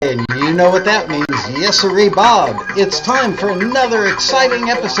You know what that means. Yes, sirree, Bob. It's time for another exciting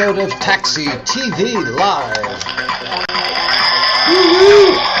episode of Taxi TV Live.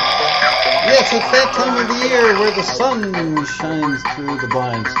 Woo-hoo! Yes, it's that time of the year where the sun shines through the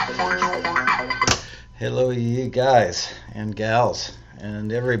blinds. Hello, you guys and gals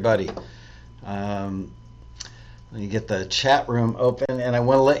and everybody. Let me get the chat room open, and I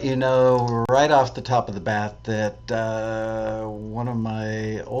want to let you know right off the top of the bat that one of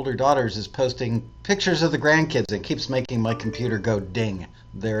my older daughters is posting pictures of the grandkids and keeps making my computer go ding.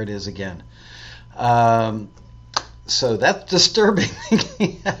 There it is again. So that's disturbing.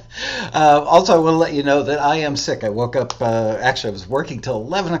 Also, I want to let you know that I am sick. I woke up, actually I was working till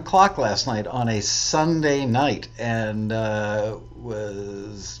 11 o'clock last night on a Sunday night, and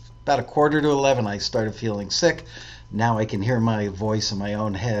was about a quarter to 11 I started feeling sick. Now I can hear my voice in my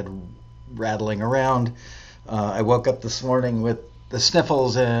own head rattling around. I woke up this morning with the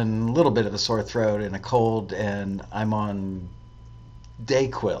sniffles and a little bit of a sore throat and a cold, and I'm on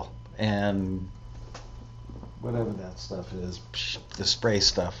Dayquil and whatever that stuff is, the spray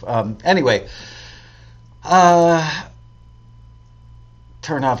stuff. Anyway,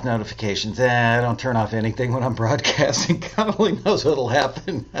 turn off notifications. I don't turn off anything when I'm broadcasting. God only knows what'll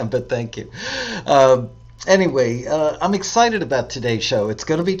happen, but thank you. Anyway, I'm excited about today's show. It's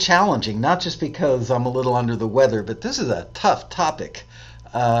going to be challenging, not just because I'm a little under the weather, but this is a tough topic.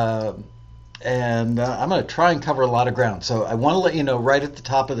 And I'm going to try and cover a lot of ground. So I want to let you know right at the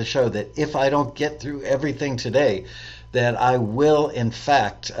top of the show that if I don't get through everything today, that I will, in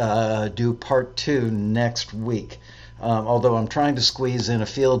fact, do part 2 next week. Although I'm trying to squeeze in a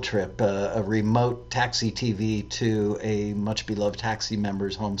field trip, a remote taxi TV to a much beloved taxi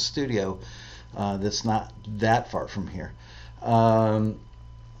member's home studio that's not that far from here.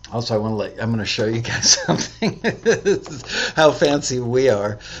 Also, I'm going to show you guys something. This is how fancy we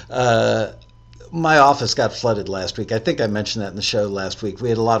are. My office got flooded last week. I think I mentioned that in the show last week. We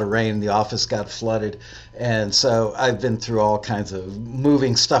had a lot of rain. The office got flooded. And so I've been through all kinds of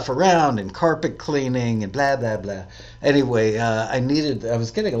moving stuff around and carpet cleaning and blah, blah, blah. Anyway, I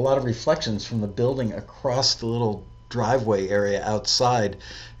was getting a lot of reflections from the building across the little driveway area outside.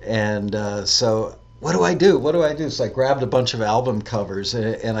 And so what do I do? So I grabbed a bunch of album covers,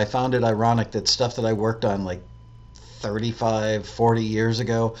 and I found it ironic that stuff that I worked on like 35, 40 years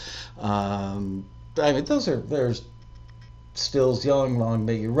ago. I mean, there's Stills Young, Long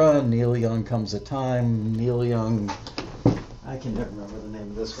May You Run, Neil Young Comes a Time, Neil Young, I can never remember the name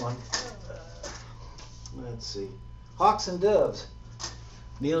of this one. Let's see, Hawks and Doves.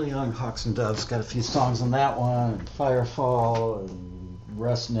 Neil Young, Hawks and Doves, got a few songs on that one, Firefall, and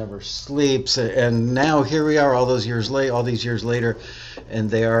Rust Never Sleeps, and now here we are all these years later,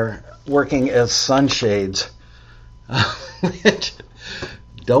 and they are working as sunshades. Which,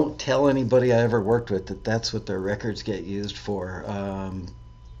 don't tell anybody I ever worked with that that's what their records get used for.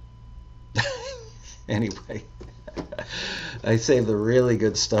 Anyway, I saved the really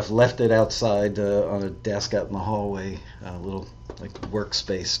good stuff, left it outside on a desk out in the hallway, a little like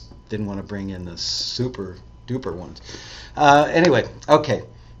workspace. Didn't want to bring in the super duper ones. Anyway, okay.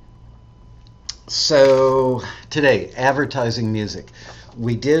 So today, advertising music.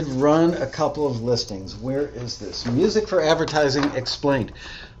 We did run a couple of listings. Where is this? Music for Advertising Explained.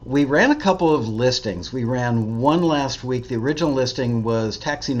 We ran a couple of listings. We ran one last week. The original listing was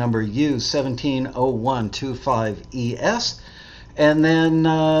taxi number U170125ES. And then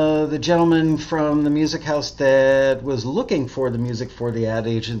the gentleman from the music house that was looking for the music for the ad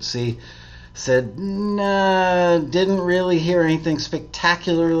agency said, nah, didn't really hear anything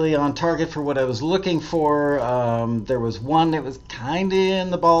spectacularly on target for what I was looking for. There was one that was kind of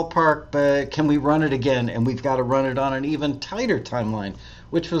in the ballpark, but can we run it again? And we've got to run it on an even tighter timeline,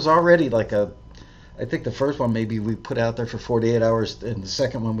 which was already like I think the first one maybe we put out there for 48 hours, and the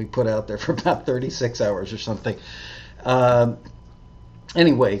second one we put out there for about 36 hours or something.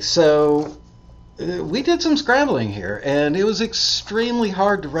 Anyway, so we did some scrambling here, and it was extremely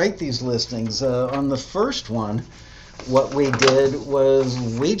hard to write these listings. On the first one, what we did was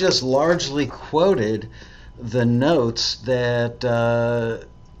we just largely quoted the notes that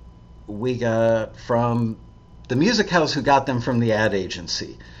we got from the music house who got them from the ad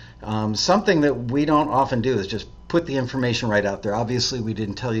agency. Something that we don't often do is just put the information right out there. Obviously, we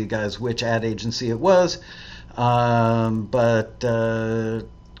didn't tell you guys which ad agency it was, but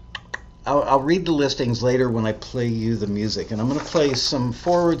I'll read the listings later when I play you the music, and I'm going to play some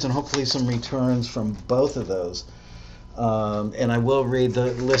forwards and hopefully some returns from both of those, and I will read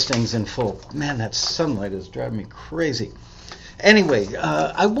the listings in full. Man, that sunlight is driving me crazy. Anyway,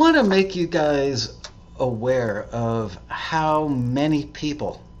 I want to make you guys aware of how many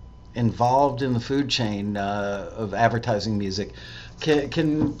people involved in the food chain of advertising music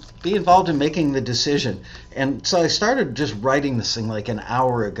can be involved in making the decision. And so I started just writing this thing like an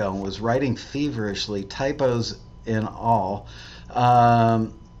hour ago and was writing feverishly, typos and all.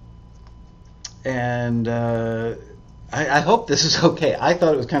 I hope this is okay. I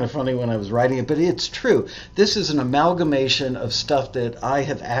thought it was kind of funny when I was writing it, but it's true. This is an amalgamation of stuff that I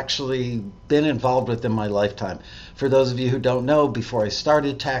have actually been involved with in my lifetime. For those of you who don't know, before I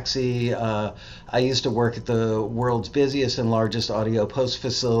started Taxi, I used to work at the world's busiest and largest audio post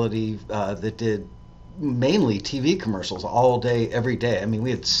facility that did mainly TV commercials all day, every day. I mean,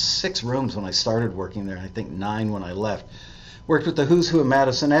 we had 6 rooms when I started working there, and I think 9 when I left. Worked with the who's who of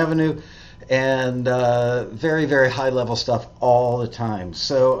Madison Avenue, and very, very high-level stuff all the time.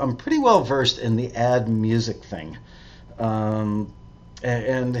 So I'm pretty well versed in the ad music thing,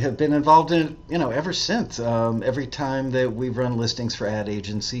 and have been involved in it, ever since. Every time that we run listings for ad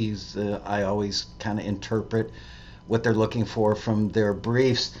agencies, I always kind of interpret what they're looking for from their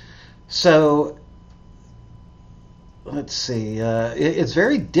briefs. So let's see. It's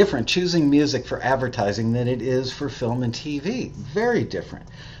very different choosing music for advertising than it is for film and TV. Very different.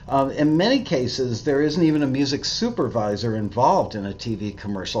 In many cases, there isn't even a music supervisor involved in a TV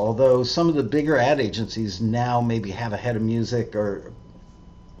commercial, although some of the bigger ad agencies now maybe have a head of music, or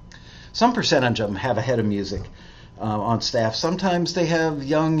some percentage of them have a head of music on staff. Sometimes they have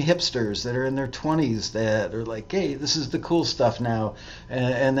young hipsters that are in their 20s that are like, hey, this is the cool stuff now,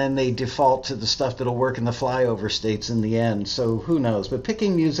 and then they default to the stuff that'll work in the flyover states in the end. So who knows? But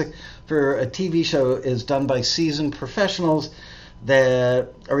picking music for a TV show is done by seasoned professionals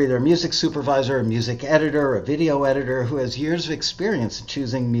that are either a music supervisor, a music editor, or a video editor who has years of experience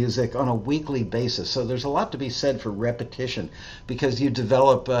choosing music on a weekly basis. So there's a lot to be said for repetition, because you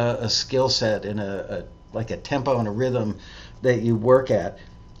develop a skill set and like a tempo and a rhythm that you work at.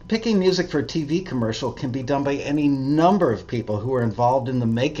 Picking music for a TV commercial can be done by any number of people who are involved in the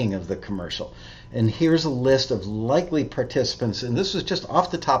making of the commercial. And here's a list of likely participants, and this was just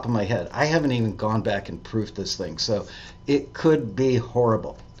off the top of my head. I haven't even gone back and proofed this thing, so it could be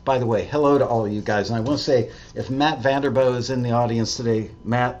horrible. By the way, hello to all of you guys, and I want to say, if Matt Vanderbo is in the audience today,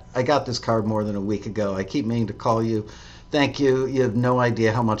 Matt, I got this card more than a week ago. I keep meaning to call you. Thank you. You have no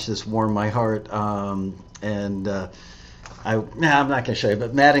idea how much this warmed my heart, I'm not going to show you,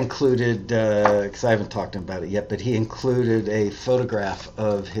 but Matt included, because I haven't talked to him about it yet, but he included a photograph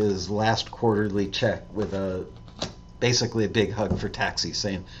of his last quarterly check with basically a big hug for Taxi,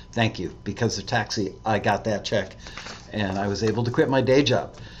 saying thank you. Because of Taxi, I got that check, and I was able to quit my day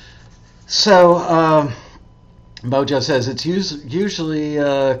job. So Mojo says it's usually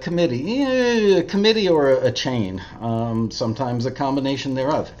a committee or a chain, sometimes a combination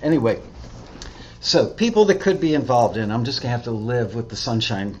thereof. Anyway. So, people that could be involved in, I'm just going to have to live with the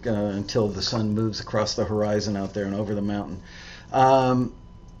sunshine until the sun moves across the horizon out there and over the mountain.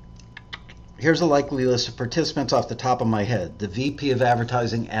 Here's a likely list of participants off the top of my head. The VP of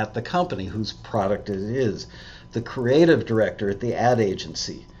advertising at the company whose product it is. The creative director at the ad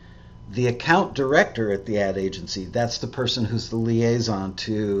agency. The account director at the ad agency. That's the person who's the liaison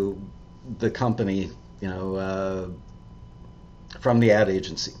to the company, from the ad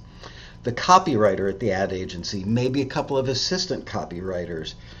agency. The copywriter at the ad agency, maybe a couple of assistant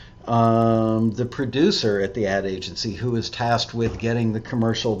copywriters, the producer at the ad agency who is tasked with getting the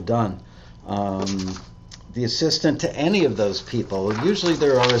commercial done, the assistant to any of those people. Usually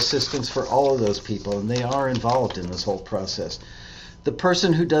there are assistants for all of those people, and they are involved in this whole process. The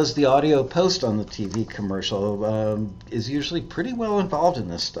person who does the audio post on the TV commercial is usually pretty well involved in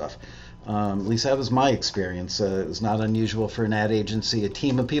this stuff. At least that was my experience. It was not unusual for an ad agency, a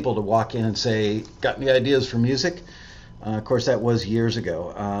team of people to walk in and say, got any ideas for music? Of course, that was years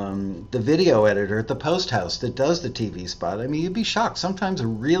ago. The video editor at the post house that does the TV spot, I mean, you'd be shocked. Sometimes a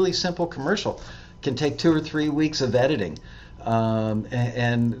really simple commercial can take 2 or 3 weeks of editing.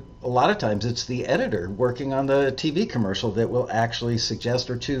 And a lot of times it's the editor working on the TV commercial that will actually suggest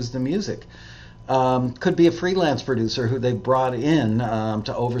or choose the music. Could be a freelance producer who they brought in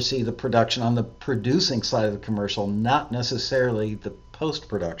to oversee the production on the producing side of the commercial, not necessarily the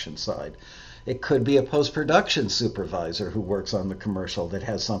post-production side. It could be a post-production supervisor who works on the commercial that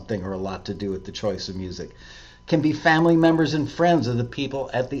has something or a lot to do with the choice of music. Can be family members and friends of the people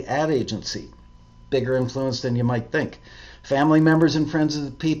at the ad agency. Bigger influence than you might think. Family members and friends of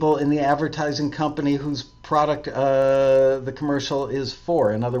the people in the advertising company whose product the commercial is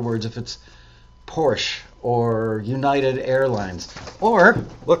for. In other words, if it's Porsche or United Airlines, or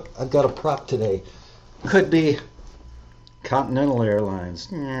look, I've got a prop today, could be Continental Airlines.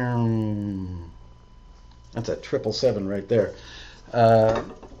 That's a 777 right there.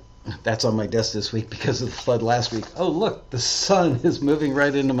 That's on my desk this week because of the flood last week. Oh, look, the sun is moving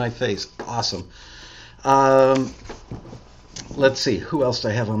right into my face. Awesome. Let's see, who else do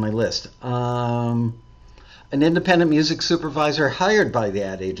I have on my list? An independent music supervisor hired by the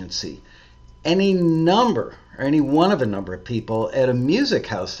ad agency. Any number, or any one of a number of people at a music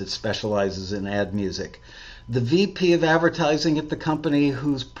house that specializes in ad music. The VP of advertising at the company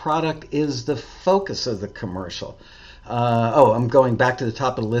whose product is the focus of the commercial. I'm going back to the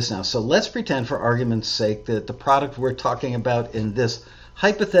top of the list now. So let's pretend, for argument's sake, that the product we're talking about in this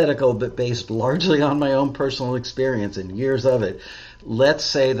hypothetical, but based largely on my own personal experience and years of it, let's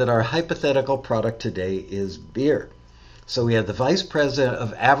say that our hypothetical product today is beer. So we have the vice president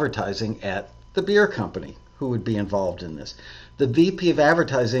of advertising at the beer company who would be involved in this. The VP of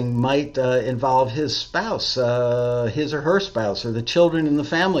advertising might involve his spouse, his or her spouse, or the children in the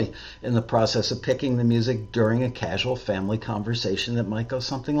family in the process of picking the music during a casual family conversation that might go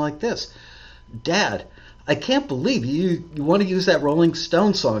something like this. Dad, I can't believe you want to use that Rolling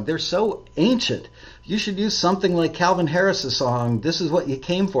Stones song. They're so ancient. You should use something like Calvin Harris's song, This Is What You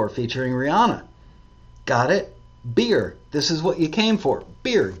Came For, featuring Rihanna. Got it? Beer. This is what you came for.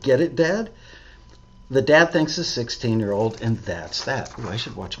 Beer. Get it, Dad? The dad thinks his 16-year-old, and that's that. Ooh, I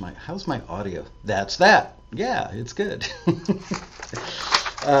should watch how's my audio? That's that. Yeah, it's good.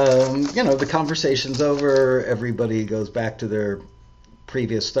 The conversation's over. Everybody goes back to their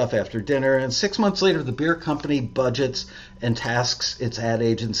previous stuff after dinner, and 6 months later, the beer company budgets and tasks its ad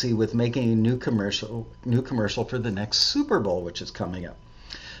agency with making a new commercial for the next Super Bowl, which is coming up.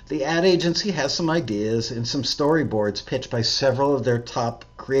 The ad agency has some ideas and some storyboards pitched by several of their top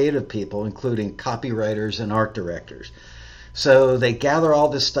creative people, including copywriters and art directors. So they gather all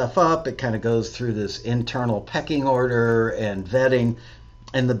this stuff up. It kind of goes through this internal pecking order and vetting,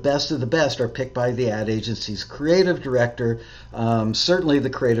 and the best of the best are picked by the ad agency's creative director, certainly the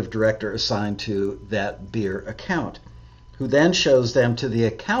creative director assigned to that beer account, who then shows them to the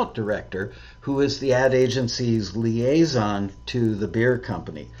account director, who is the ad agency's liaison to the beer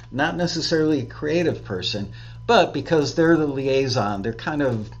company. Not necessarily a creative person, but because they're the liaison, they're kind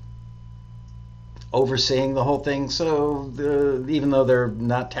of overseeing the whole thing. So even though they're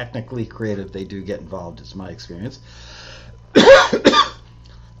not technically creative, they do get involved, is my experience.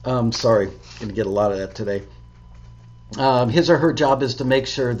 Sorry, going to get a lot of that today. His or her job is to make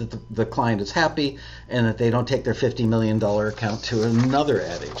sure that the client is happy and that they don't take their $50 million account to another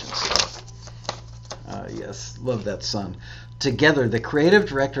ad agency. Yes, love that son. Together, the creative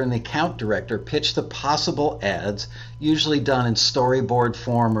director and the account director pitch the possible ads, usually done in storyboard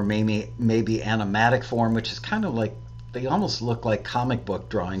form or maybe animatic form, which is kind of like, they almost look like comic book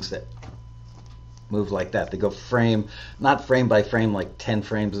drawings that move like that. They go not frame by frame, like 10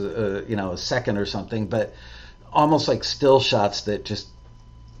 frames a second or something, but almost like still shots that just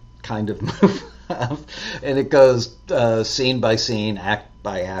kind of move up. And it goes scene by scene, act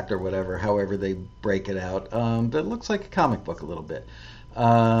by act, or whatever, however they break it out. But it looks like a comic book a little bit.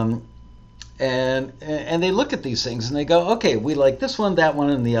 And they look at these things and they go, okay, we like this one, that one,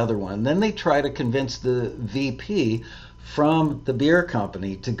 and the other one. Then they try to convince the VP from the beer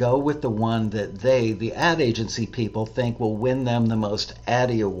company to go with the one that the ad agency people, think will win them the most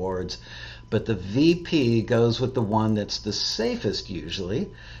Addy awards. But the VP goes with the one that's the safest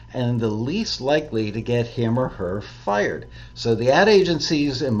usually and the least likely to get him or her fired. So the ad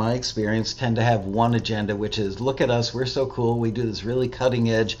agencies, in my experience, tend to have one agenda, which is, look at us, we're so cool, we do this really cutting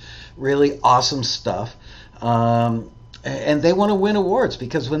edge, really awesome stuff. And they want to win awards,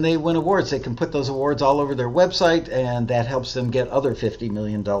 because when they win awards, they can put those awards all over their website, and that helps them get other $50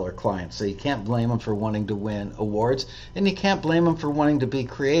 million clients. So you can't blame them for wanting to win awards, and you can't blame them for wanting to be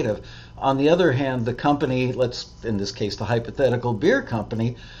creative. On the other hand, the company, in this case, the hypothetical beer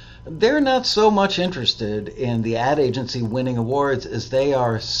company, they're not so much interested in the ad agency winning awards as they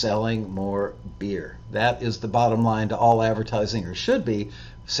are selling more beer. That is the bottom line to all advertising, or should be,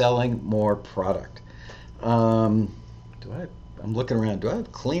 selling more product. I'm looking around. Do I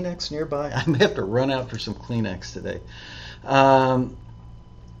have Kleenex nearby? I may have to run out for some Kleenex today.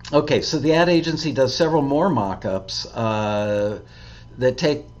 Okay, so the ad agency does several more mock-ups that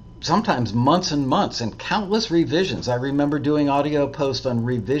take sometimes months and months and countless revisions. I remember doing audio posts on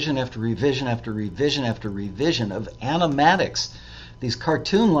revision after revision after revision after revision of animatics, these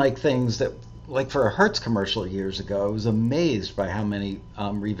cartoon-like things that, like for a Hertz commercial years ago, I was amazed by how many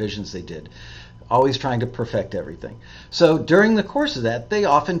revisions they did. Always trying to perfect everything. So during the course of that, they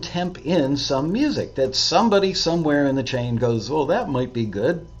often temp in some music that somebody somewhere in the chain goes, oh, that might be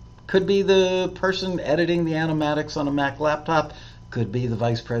good. Could be the person editing the animatics on a Mac laptop. Could be the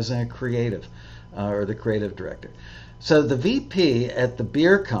vice president of creative or the creative director. So the VP at the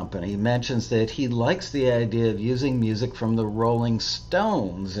beer company mentions that he likes the idea of using music from the Rolling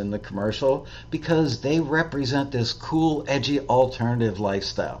Stones in the commercial because they represent this cool, edgy alternative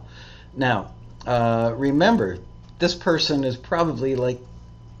lifestyle. Now, remember, this person is probably like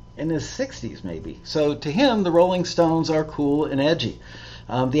in his 60s maybe. So to him, the Rolling Stones are cool and edgy.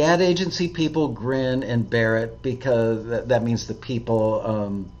 The ad agency people grin and bear it because that means the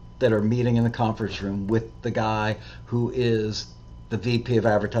people that are meeting in the conference room with the guy who is the VP of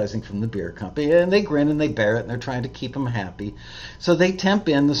advertising from the beer company, and they grin and they bear it, and they're trying to keep him happy. So they temp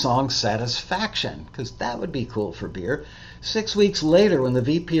in the song Satisfaction, because that would be cool for beer. 6 weeks later, when the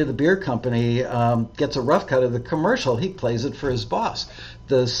VP of the beer company gets a rough cut of the commercial, he plays it for his boss,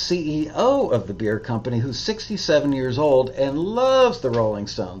 the CEO of the beer company, who's 67 years old and loves the Rolling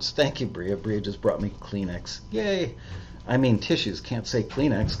Stones. Thank you, Bria. Bria just brought me Kleenex. Yay. I mean tissues, can't say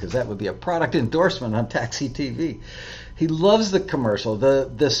Kleenex because that would be a product endorsement on Taxi TV. He loves the commercial. The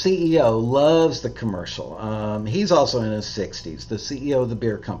CEO loves the commercial. He's also in his 60s. The CEO of the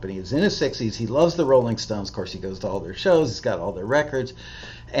beer company is in his 60s. He loves the Rolling Stones. Of course, he goes to all their shows. He's got all their records.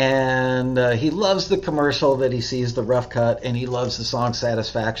 And he loves the commercial that he sees, the rough cut, and he loves the song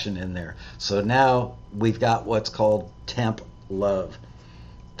Satisfaction in there. So now we've got what's called temp love.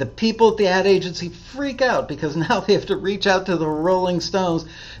 The people at the ad agency freak out because now they have to reach out to the Rolling Stones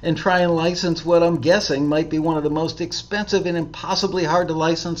and try and license what I'm guessing might be one of the most expensive and impossibly hard to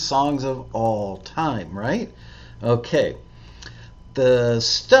license songs of all time, right? Okay. The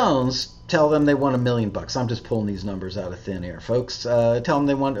Stones tell them they want $1 million. I'm just pulling these numbers out of thin air, folks. Tell them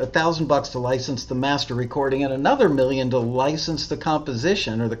they want $1,000 to license the master recording and another $1 million to license the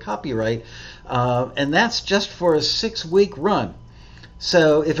composition or the copyright, and that's just for a 6-week run.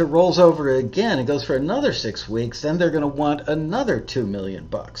 So if it rolls over again, it goes for another 6 weeks, then they're going to want another $2 million.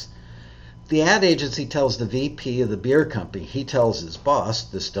 The ad agency tells the VP of the beer company, he tells his boss,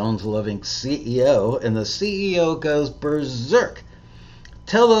 the Stones-loving CEO, and the CEO goes berserk.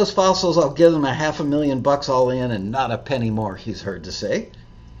 Tell those fossils I'll give them $500,000 all in and not a penny more, he's heard to say.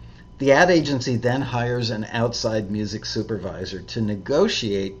 The ad agency then hires an outside music supervisor to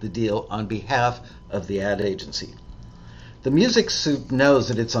negotiate the deal on behalf of the ad agency. The music soup knows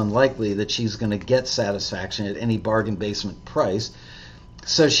that it's unlikely that she's going to get Satisfaction at any bargain basement price,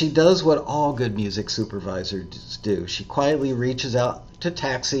 so she does what all good music supervisors do. She quietly reaches out to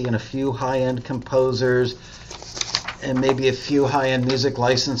Taxi and a few high-end composers and maybe a few high-end music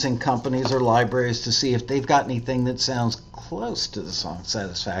licensing companies or libraries to see if they've got anything that sounds close to the song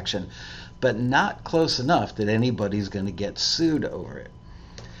Satisfaction, but not close enough that anybody's going to get sued over it.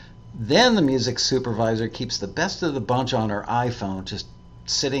 Then the music supervisor keeps the best of the bunch on her iPhone, just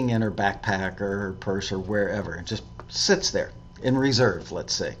sitting in her backpack or her purse or wherever. It just sits there in reserve,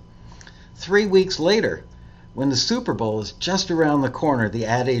 let's say. 3 weeks later, when the Super Bowl is just around the corner, the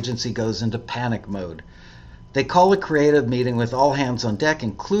ad agency goes into panic mode. They call a creative meeting with all hands on deck,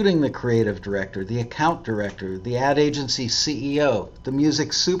 including the creative director, the account director, the ad agency CEO, the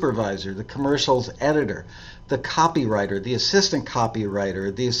music supervisor, the commercials editor, the copywriter, the assistant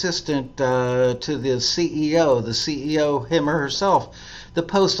copywriter, the assistant to the CEO, him or herself, the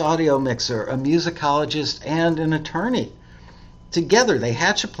post-audio mixer, a musicologist, and an attorney. Together, they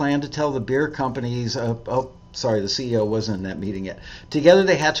hatch a plan to tell the beer companies, the CEO wasn't in that meeting yet. Together,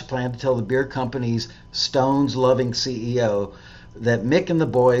 they hatch a plan to tell the beer company's Stones-loving CEO that Mick and the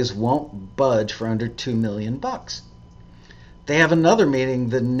boys won't budge for under $2 million. They have another meeting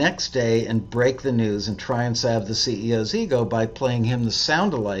the next day and break the news and try and salve the CEO's ego by playing him the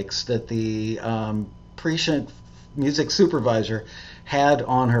sound-alikes that the prescient music supervisor had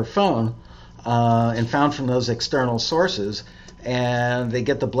on her phone and found from those external sources. And they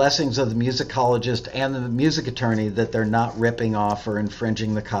get the blessings of the musicologist and the music attorney that they're not ripping off or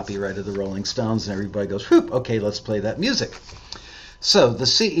infringing the copyright of the Rolling Stones, and everybody goes, whoop, okay, let's play that music. So the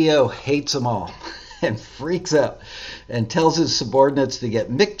CEO hates them all and freaks out and tells his subordinates to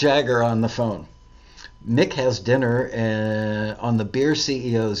get Mick Jagger on the phone. Mick has dinner on the beer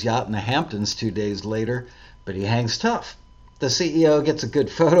CEO's yacht in the Hamptons 2 days later, but he hangs tough. The CEO gets a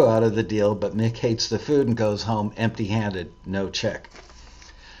good photo out of the deal, but Mick hates the food and goes home empty-handed, no check.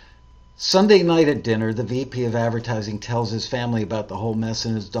 Sunday night at dinner, the VP of advertising tells his family about the whole mess,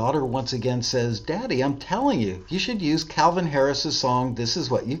 and his daughter once again says, Daddy, I'm telling you, you should use Calvin Harris's song, This Is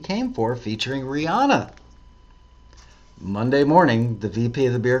What You Came For, featuring Rihanna. Monday morning, the VP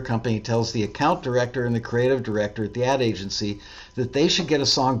of the beer company tells the account director and the creative director at the ad agency that they should get a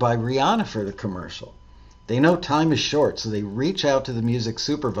song by Rihanna for the commercial. They know time is short, so they reach out to the music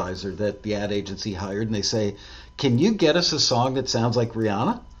supervisor that the ad agency hired, and they say, can you get us a song that sounds like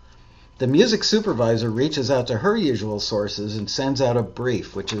Rihanna? The music supervisor reaches out to her usual sources and sends out a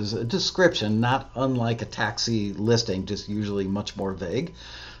brief, which is a description, not unlike a taxi listing, just usually much more vague,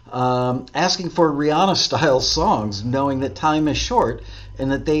 asking for Rihanna-style songs, knowing that time is short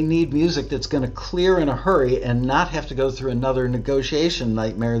and that they need music that's going to clear in a hurry and not have to go through another negotiation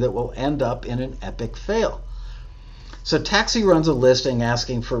nightmare that will end up in an epic fail. So Taxi runs a listing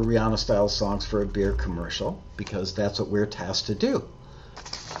asking for Rihanna-style songs for a beer commercial, because that's what we're tasked to do.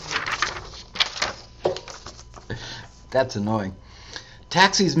 That's annoying.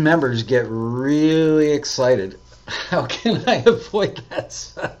 Taxi's members get really excited. How can I avoid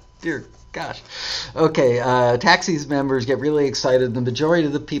that? Dear gosh. Okay, Taxi's members get really excited. The majority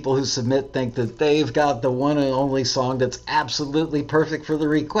of the people who submit think that they've got the one and only song that's absolutely perfect for the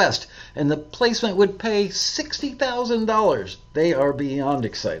request, and the placement would pay $60,000. They are beyond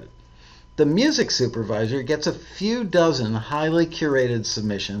excited. The music supervisor gets a few dozen highly curated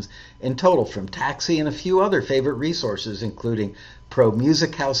submissions in total from Taxi and a few other favorite resources, including pro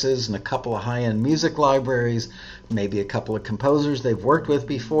music houses and a couple of high-end music libraries, maybe a couple of composers they've worked with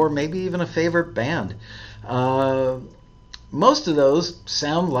before, maybe even a favorite band. Most of those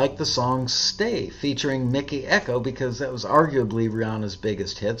sound like the song Stay, featuring Mickey Echo, because that was arguably Rihanna's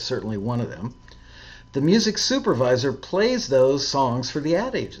biggest hit, certainly one of them. The music supervisor plays those songs for the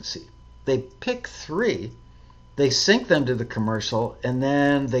ad agency. They pick 3, they sync them to the commercial, and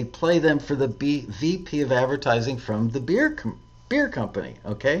then they play them for the VP of advertising from the beer company,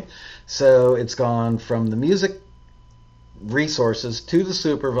 okay? So it's gone from the music resources to the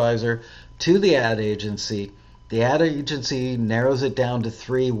supervisor to the ad agency. The ad agency narrows it down to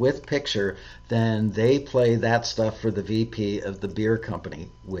 3 with picture, then they play that stuff for the VP of the beer company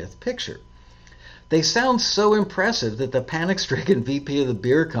with picture. They sound so impressive that the panic-stricken VP of the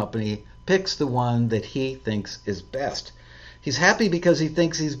beer company picks the one that he thinks is best. He's happy because he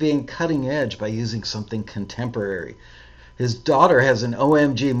thinks he's being cutting edge by using something contemporary. His daughter has an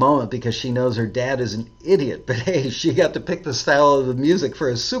OMG moment because she knows her dad is an idiot, but hey, she got to pick the style of the music for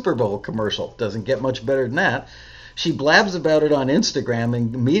a Super Bowl commercial. Doesn't get much better than that. She blabs about it on Instagram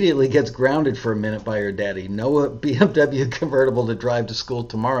and immediately gets grounded for a minute by her daddy. No BMW convertible to drive to school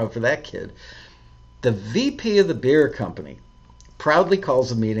tomorrow for that kid. The VP of the beer company proudly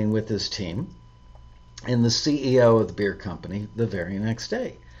calls a meeting with his team and the CEO of the beer company the very next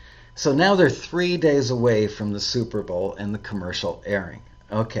day. So now they're 3 days away from the Super Bowl and the commercial airing.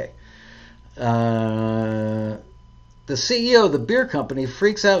 Okay. The CEO of the beer company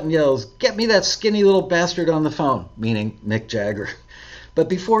freaks out and yells, "Get me that skinny little bastard on the phone," meaning Mick Jagger. But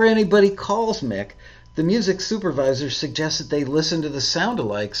before anybody calls Mick, the music supervisor suggests that they listen to the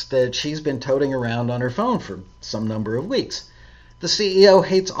sound-alikes that she's been toting around on her phone for some number of weeks. The CEO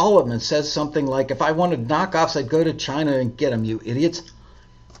hates all of them and says something like, "If I wanted knockoffs, I'd go to China and get them, you idiots."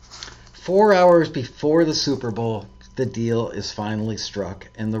 4 hours before the Super Bowl, the deal is finally struck,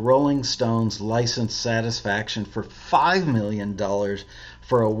 and the Rolling Stones license Satisfaction for $5 million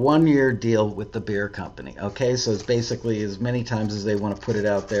for a 1-year deal with the beer company. Okay, so it's basically as many times as they want to put it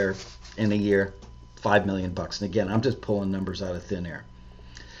out there in a year, $5 million. And again, I'm just pulling numbers out of thin air.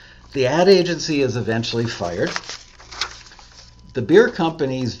 The ad agency is eventually fired. The beer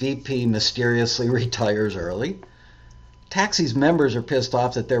company's VP mysteriously retires early. Taxi's members are pissed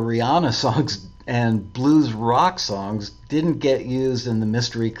off that their Rihanna songs and blues rock songs didn't get used in the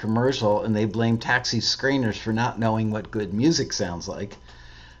mystery commercial, and they blame Taxi's screeners for not knowing what good music sounds like.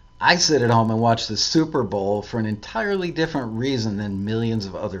 I sit at home and watch the Super Bowl for an entirely different reason than millions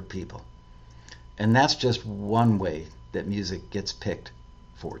of other people. And that's just one way that music gets picked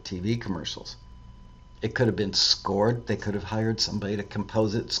for TV commercials. It could have been scored. They could have hired somebody to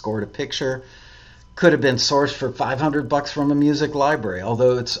compose it, scored a picture. Could have been sourced for $500 from a music library,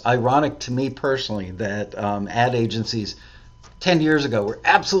 although it's ironic to me personally that ad agencies 10 years ago were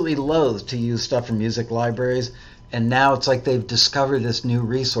absolutely loath to use stuff from music libraries, and now it's like they've discovered this new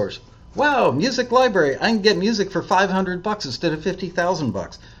resource. Wow, music library, I can get music for $500 instead of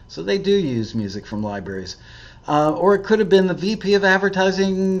 $50,000. So they do use music from libraries. Or it could have been the VP of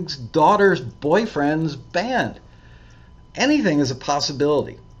advertising's daughter's boyfriend's band. Anything is a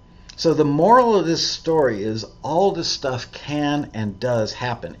possibility. So the moral of this story is all this stuff can and does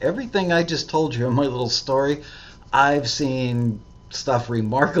happen. Everything I just told you in my little story, I've seen stuff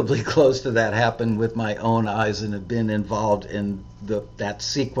remarkably close to that happen with my own eyes and have been involved in that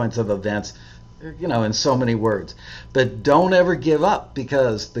sequence of events, in so many words. But don't ever give up,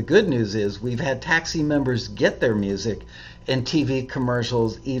 because the good news is we've had Taxi members get their music in TV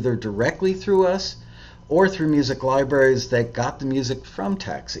commercials either directly through us or through music libraries that got the music from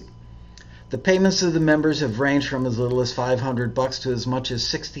Taxi. The payments to the members have ranged from as little as $500 to as much as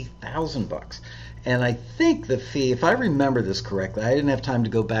 $60,000. And I think the fee, if I remember this correctly, I didn't have time to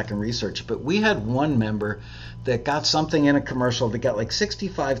go back and research it, but we had one member that got something in a commercial that got like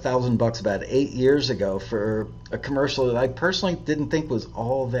 $65,000 about 8 years ago for a commercial that I personally didn't think was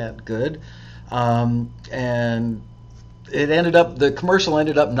all that good. And the commercial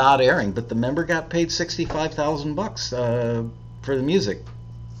ended up not airing, but the member got paid $65,000 for the music.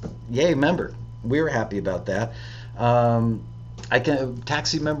 Yay, member. We were happy about that.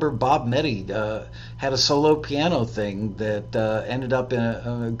 Taxi member Bob Meddy had a solo piano thing that ended up in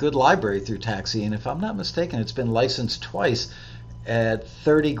a good library through Taxi, and if I'm not mistaken, it's been licensed twice at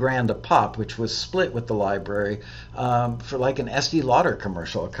 $30,000 a pop, which was split with the library for like an Estee Lauder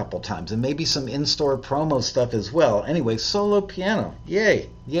commercial a couple times, and maybe some in-store promo stuff as well. Anyway, solo piano, yay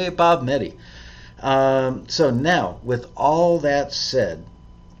Bob Meddy. So now, with all that said,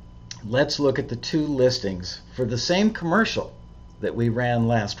 let's look at the two listings for the same commercial that we ran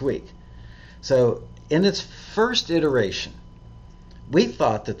last week. So in its first iteration, we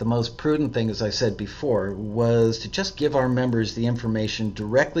thought that the most prudent thing, as I said before, was to just give our members the information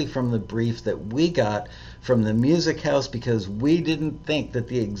directly from the brief that we got from the Music House, because we didn't think that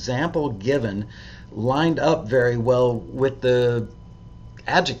the example given lined up very well with the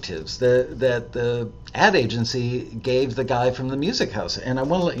adjectives that the ad agency gave the guy from the Music House. And I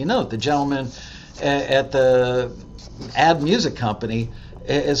want to let you know, the gentleman at the ad music company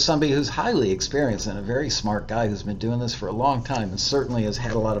is somebody who's highly experienced and a very smart guy who's been doing this for a long time and certainly has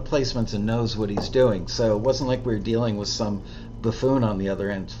had a lot of placements and knows what he's doing. So it wasn't like we were dealing with some buffoon on the other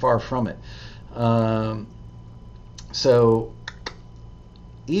end. Far from it. So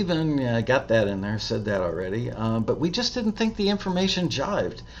even I got that in there, said that already, but we just didn't think the information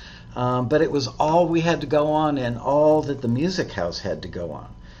jived. But it was all we had to go on and all that the Music House had to go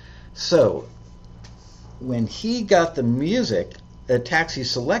on. So when he got the music that Taxi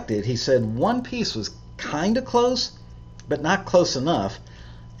selected, he said one piece was kind of close, but not close enough,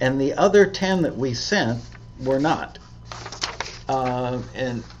 and the other 10 that we sent were not.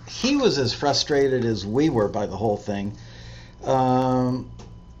 And he was as frustrated as we were by the whole thing.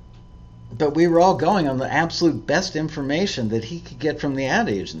 But we were all going on the absolute best information that he could get from the ad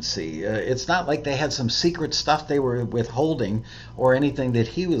agency. It's not like they had some secret stuff they were withholding or anything that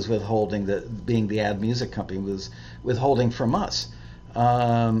he was withholding, that being the ad music company was withholding from us.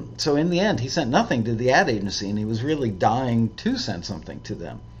 So in the end, he sent nothing to the ad agency, and he was really dying to send something to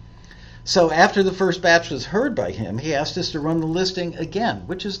them. So after the first batch was heard by him, he asked us to run the listing again,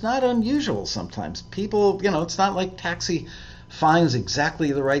 which is not unusual sometimes. People, it's not like Taxi finds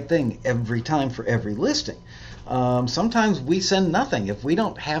exactly the right thing every time for every listing. Sometimes we send nothing. If we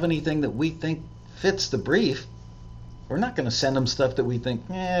don't have anything that we think fits the brief, we're not going to send them stuff that we think,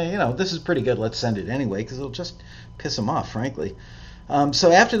 this is pretty good, let's send it anyway, because it'll just piss them off, frankly.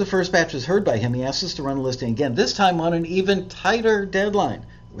 So after the first batch was heard by him, he asked us to run the listing again, this time on an even tighter deadline.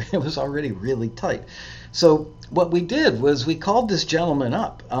 It was already really tight. So what we did was we called this gentleman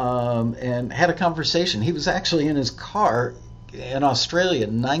up and had a conversation. He was actually in his car in Australia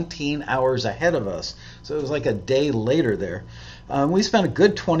 19 hours ahead of us. So it was like a day later there. We spent a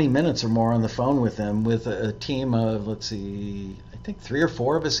good 20 minutes or more on the phone with him, with a team of, I think 3 or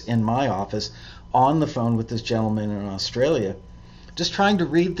 4 of us in my office on the phone with this gentleman in Australia, just trying to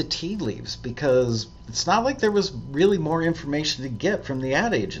read the tea leaves, because it's not like there was really more information to get from the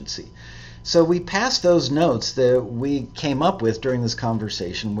ad agency. So we passed those notes that we came up with during this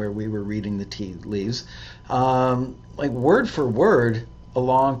conversation where we were reading the tea leaves, like word for word,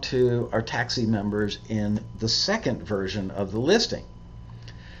 along to our Taxi members in the second version of the listing.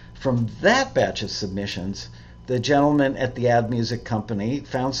 From that batch of submissions, the gentleman at the ad music company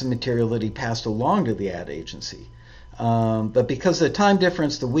found some material that he passed along to the ad agency. But because of the time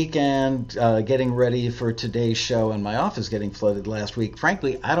difference, the weekend, getting ready for today's show, and my office getting flooded last week,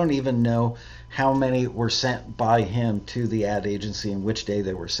 frankly, I don't even know how many were sent by him to the ad agency and which day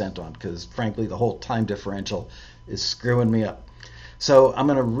they were sent on, because frankly, the whole time differential is screwing me up. So I'm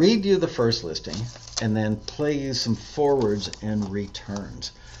going to read you the first listing and then play you some forwards and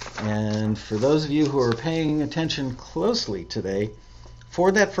returns. And for those of you who are paying attention closely today,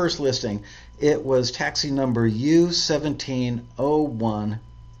 for that first listing, it was taxi number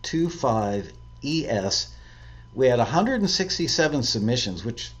U170125ES. We had 167 submissions,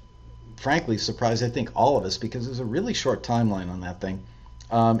 which frankly surprised, I think, all of us, because there's a really short timeline on that thing.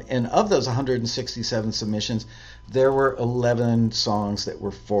 And of those 167 submissions, there were 11 songs that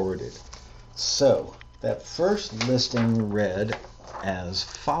were forwarded. So that first listing read as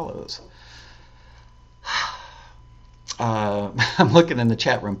follows. I'm looking in the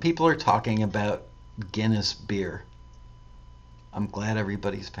chat room. People are talking about Guinness beer. I'm glad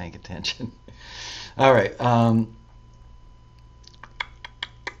everybody's paying attention. All right.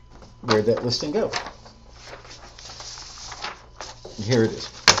 Where'd that listing go? Here it is.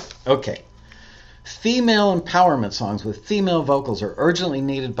 Okay. Female empowerment songs with female vocals are urgently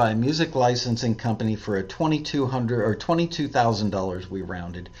needed by a music licensing company for a $2,200 or $22,000, we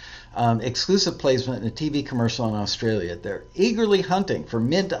rounded, exclusive placement in a TV commercial in Australia. They're eagerly hunting for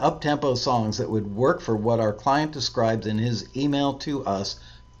mid to up-tempo songs that would work for what our client describes in his email to us,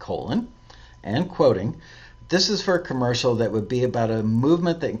 and quoting, "This is for a commercial that would be about a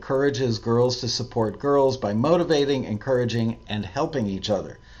movement that encourages girls to support girls by motivating, encouraging, and helping each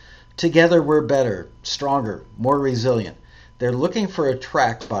other. Together we're better, stronger, more resilient." They're looking for a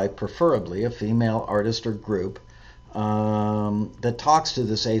track by preferably a female artist or group that talks to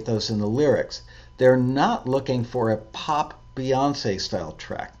this ethos in the lyrics. They're not looking for a pop Beyonce style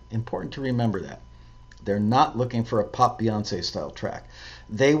track. Important to remember that. They're not looking for a pop Beyonce style track.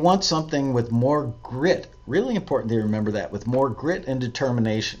 They want something with more grit. Really important to remember that, with more grit and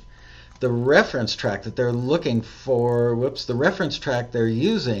determination. The reference track that they're looking for, the reference track they're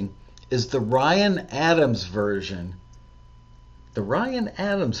using is the Ryan Adams version. The Ryan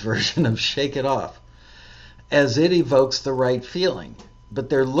Adams version of Shake It Off, as it evokes the right feeling. But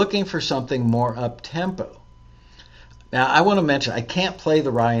they're looking for something more up-tempo. Now, I want to mention, I can't play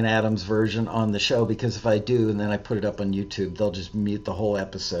the Ryan Adams version on the show because if I do and then I put it up on YouTube, they'll just mute the whole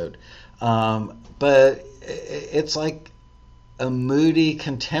episode. But it's like a moody,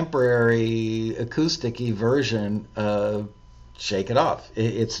 contemporary, acoustic-y version of Shake It Off.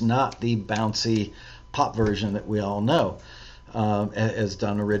 It's not the bouncy pop version that we all know, as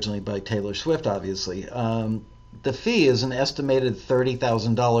done originally by Taylor Swift, obviously. The fee is an estimated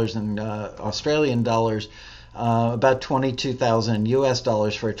 $30,000 in Australian dollars, about $22,000 US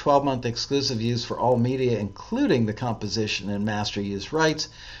dollars for a 12-month exclusive use for all media, including the composition and master use rights,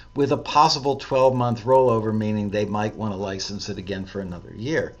 with a possible 12-month rollover, meaning they might want to license it again for another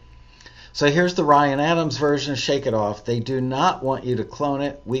year. So here's the Ryan Adams version of Shake It Off. They do not want you to clone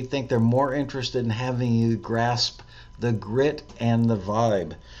it. We think they're more interested in having you grasp the grit and the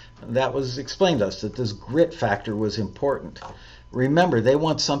vibe. That was explained to us, that this grit factor was important. Remember, they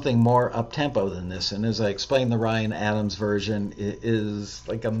want something more up-tempo than this. And as I explained, the Ryan Adams version is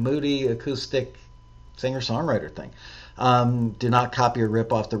like a moody acoustic singer-songwriter thing. Do not copy or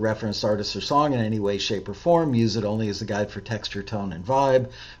rip off the referenced artist or song in any way, shape, or form. Use it only as a guide for texture, tone, and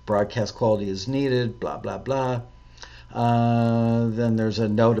vibe. Broadcast quality is needed, blah, blah, blah. Then there's a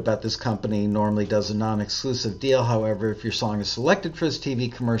note about this company normally does a non-exclusive deal. However, if your song is selected for this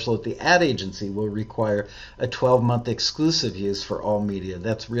TV commercial, the ad agency will require a 12-month exclusive use for all media.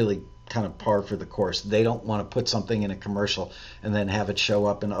 That's really kind of par for the course. They don't want to put something in a commercial and then have it show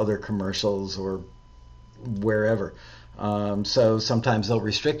up in other commercials or wherever. So sometimes they'll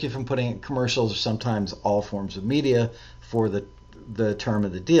restrict you from putting in commercials, or sometimes all forms of media for the term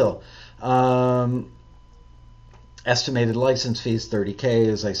of the deal. Estimated license fees, $30K,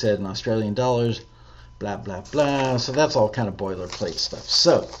 as I said, in Australian dollars, blah, blah, blah. So that's all kind of boilerplate stuff.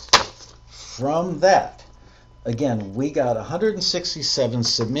 So from that, again, we got 167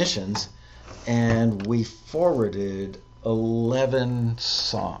 submissions, and we forwarded 11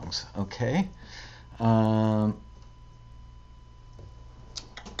 songs, okay? And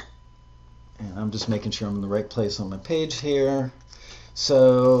I'm just making sure I'm in the right place on my page here.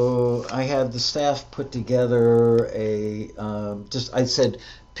 So I had the staff put together I said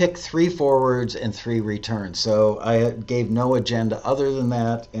pick 3 forwards and 3 returns. So I gave no agenda other than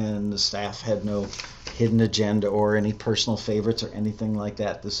that, and the staff had no hidden agenda or any personal favorites or anything like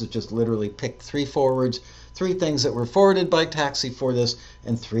that. This is just literally pick 3 forwards, 3 things that were forwarded by Taxi for this,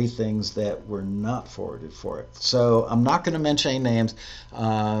 and 3 things that were not forwarded for it. So I'm not going to mention any names.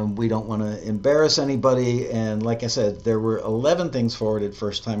 We don't want to embarrass anybody. And like I said, there were 11 things forwarded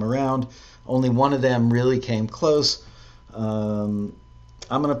first time around. Only one of them really came close. I'm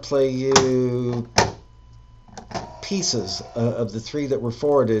going to play you pieces of the 3 that were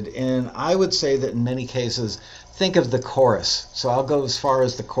forwarded. And I would say that in many cases, think of the chorus. So I'll go as far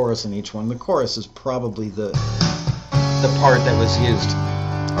as the chorus in each one. The chorus is probably the part that was used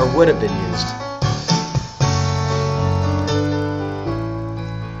or would have been used.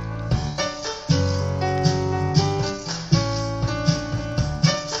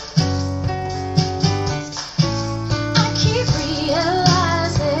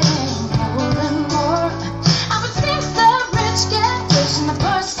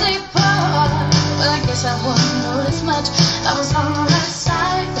 I was on the right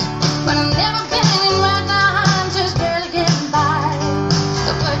side, but I've never been in right now. I'm just barely getting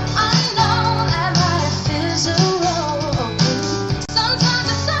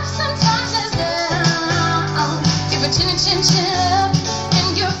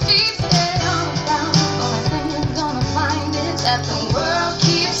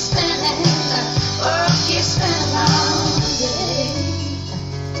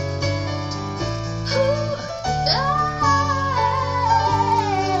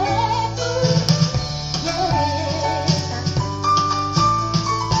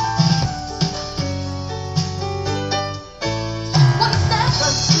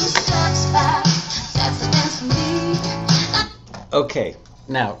Okay,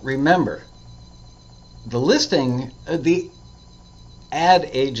 now remember, the listing, the ad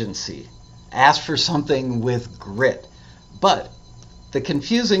agency asked for something with grit, but the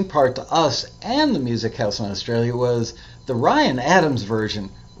confusing part to us and the Music House in Australia was the Ryan Adams version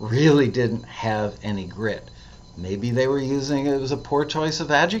really didn't have any grit. Maybe they were using it as a poor choice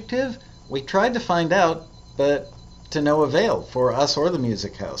of adjective? We tried to find out, but to no avail for us or the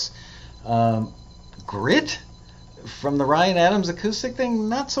Music House. Grit? From the Ryan Adams acoustic thing,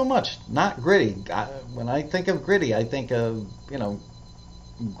 not so much. Not gritty. When I think of gritty, I think of,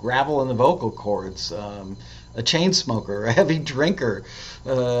 gravel in the vocal cords, a chain smoker, a heavy drinker,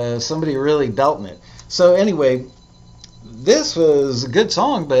 somebody really belting it. So anyway, this was a good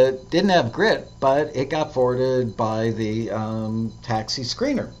song, but didn't have grit, but it got forwarded by the Taxi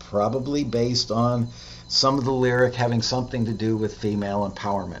screener, probably based on some of the lyric having something to do with female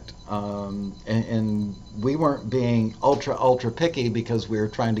empowerment. And we weren't being ultra picky because we were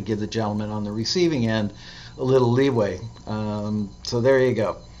trying to give the gentleman on the receiving end a little leeway. So there you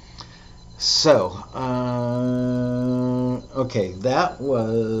go. So, okay, that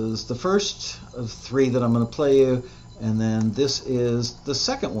was the first of three that I'm going to play you, and then this is the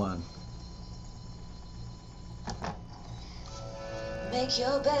second one. Make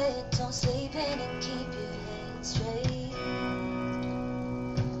your bed, don't sleep in it, keep your head straight.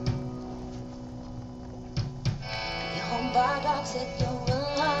 Be home by dark, set your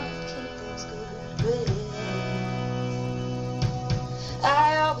alarm and keep those good grades.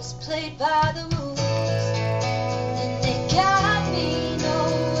 I always played by the rules, and they got me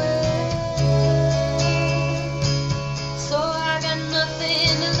nowhere. So I got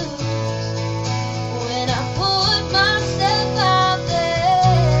nothing to lose when I put myself out there.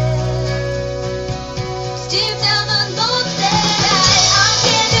 Deep down I know that I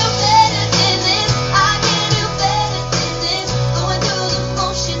can do better than this. I can do better than this. Going through the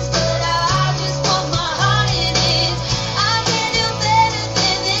motions, but I just want my heart in it. I can do better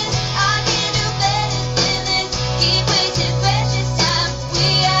than this. I can do better than this. Keep wasting precious time.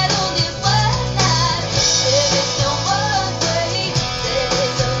 We had only one life. There is no one way. There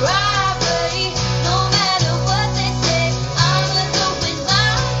is a right way. No matter what they say, I'ma do it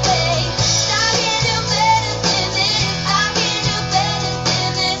my way. I can do better than this. I can do better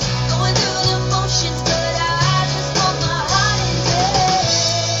than this. Going through the motions, but I just want my heart in it.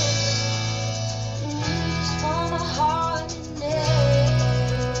 Just want my heart in it.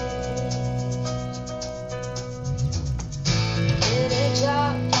 Get a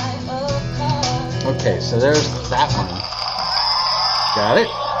job, buy a car. Okay, so there's that one. Got it?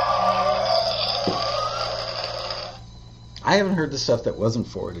 I haven't heard the stuff that wasn't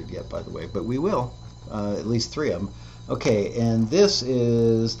forwarded yet, by the way, but we will. At least three of them. Okay, and this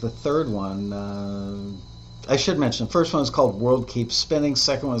is the third one. I should mention, the first one is called World Keeps Spinning.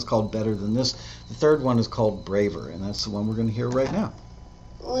 Second one is called Better Than This. The third one is called Braver, and that's the one we're going to hear right now.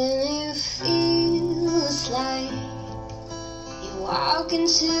 When it feels like you walk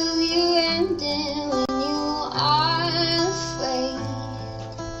into your ending, when you are afraid,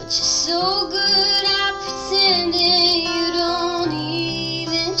 but you're so good at pretending you don't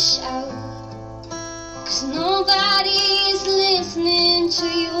even shout, 'cause nobody's listening to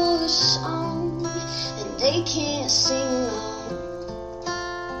your song, and they can't sing along.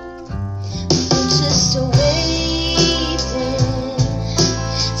 You're just waiting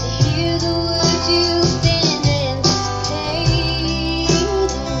to hear the words you've been anticipating.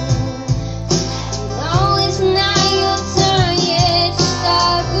 No, it's not your turn yet to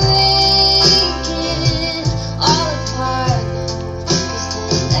start breaking all apart now, 'cause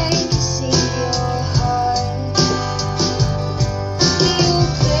then they can see your heart. You're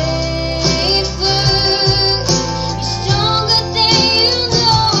braver, you're stronger than you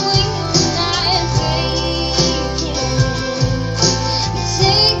know, you're not breaking. You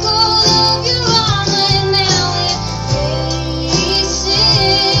take hold of your armor and now embrace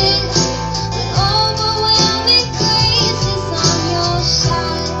it. When overwhelming grace is on your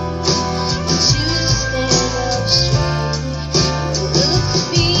side, you choose to stand up strong. You look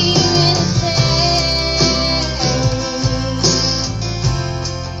fear in the face.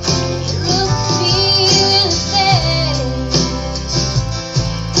 You look fear in the face.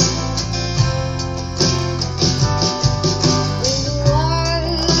 When the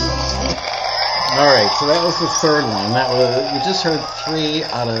water All right, so that was the third one. That was, you just heard 3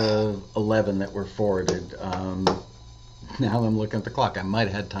 out of 11 that were forwarded. Now I'm looking at the clock. I might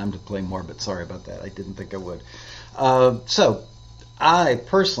have had time to play more, but sorry about that. I didn't think I would. So I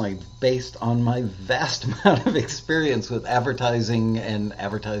personally, based on my vast amount of experience with advertising and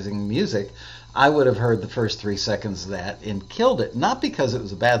advertising music, I would have heard the first 3 seconds of that and killed it. Not because it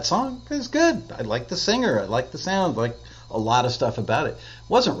was a bad song. It was good. I liked the singer. I liked the sound. I liked a lot of stuff about it. It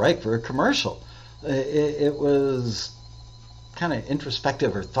wasn't right for a commercial. It was kind of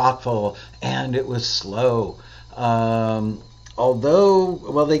introspective or thoughtful, and it was slow. Although,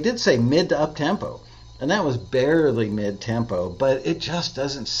 well, they did say mid to up tempo, and that was barely mid tempo, but it just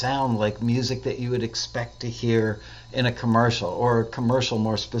doesn't sound like music that you would expect to hear in a commercial, or a commercial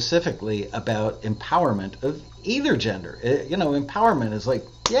more specifically about empowerment of either gender. Empowerment is like,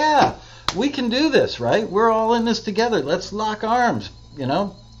 yeah, we can do this, right? We're all in this together. Let's lock arms.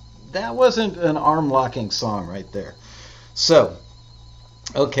 That wasn't an arm-locking song right there. So,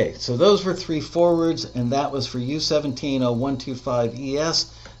 okay, so those were 3 forwards, and that was for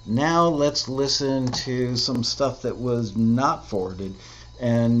U170125ES. Now let's listen to some stuff that was not forwarded.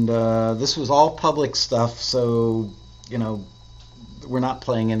 And this was all public stuff, so, we're not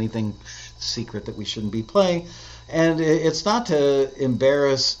playing anything secret that we shouldn't be playing. And it's not to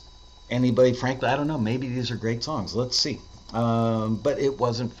embarrass anybody. Frankly, I don't know. Maybe these are great songs. Let's see. But it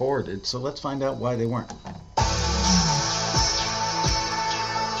wasn't forwarded, so let's find out why they weren't.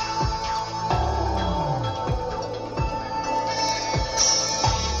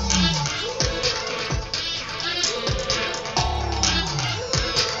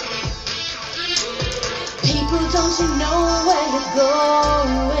 People, don't you know where you're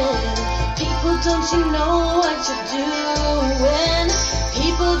going? People, don't you know what you're doing?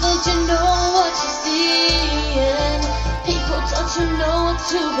 People, don't you know what you're seeing? People, don't you know what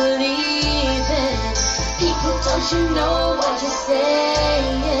to believe in? People, don't you know what you're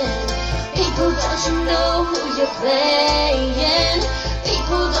saying? People, don't you know who you're playing?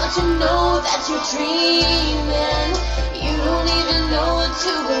 People, don't you know that you're dreaming? You don't even know what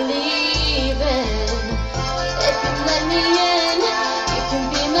to believe in. If you let me in, you can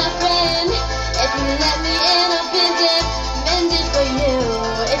be my friend. If you let me in, I'll bend it for you.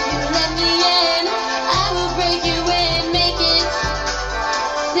 If you let me in, I will break you in, make it,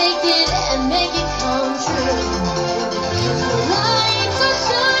 take it, and make it come true. The lights are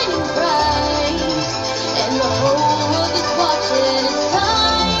shining bright, and the whole world is watching. It's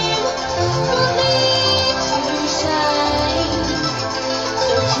time for me to shine.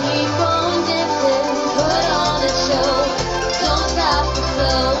 So keep on dancing, put on a show. Don't stop the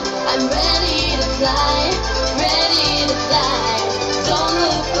flow. I'm ready to fly, ready to fly. Don't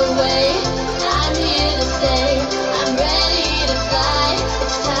look away. I'm here to stay. I'm ready to fly.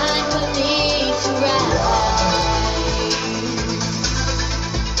 It's time for me to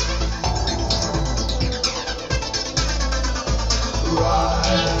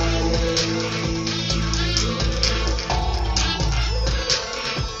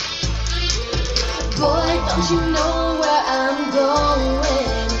Boy, don't you know where I'm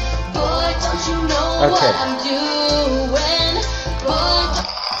going? Boy, don't you know what I'm doing? Boy,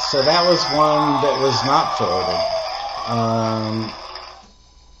 So that was one that was not forwarded.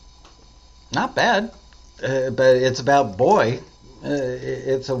 Not bad, but it's about boy.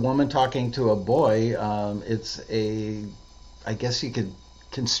 It's a woman talking to a boy. I guess you could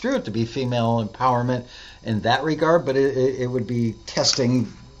construe it to be female empowerment in that regard, but it would be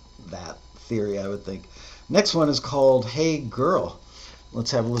testing that theory, I would think. Next one is called Hey Girl.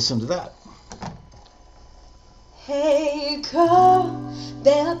 Let's have a listen to that. Hey girl,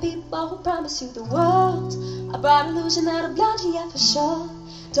 there are people who promise you the world. A bright illusion that will blind you, yeah, for sure.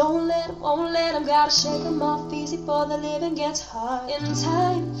 Don't let them, won't let them, gotta shake them off easy for the living gets hard. In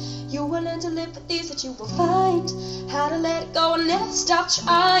time, you will learn to live with these that you will find how to let it go and never stop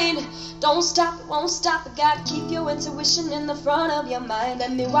trying. Don't stop, it won't stop, it gotta keep your intuition in the front of your mind.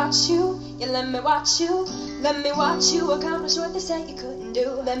 Let me watch you, yeah, let me watch you. Let me watch you accomplish what they say you couldn't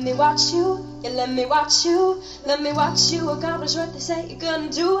do. Let me watch you, yeah, let me watch you. Let me watch you accomplish what they say you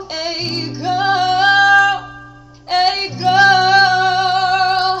couldn't do. Hey girl, hey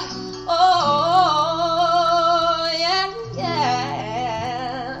girl, oh yeah,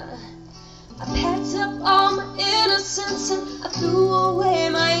 yeah. I packed up all my innocence and I threw away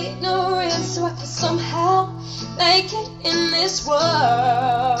my ignorance so I could somehow make it in this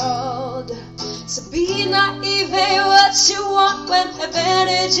world. So be naive, ain't what you want when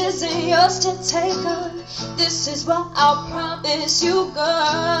advantage isn't yours to take on. This is what I'll promise you,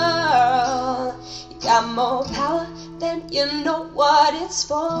 girl. You got more power than you know what it's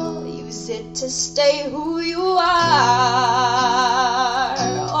for. Use it to stay who you are.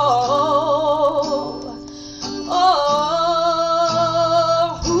 Oh,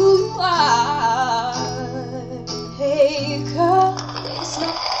 oh, who you are. Hey girl,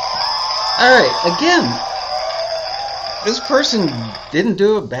 All right, again, this person didn't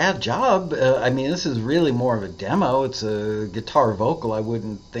do a bad job. I mean, this is really more of a demo. It's a guitar vocal. I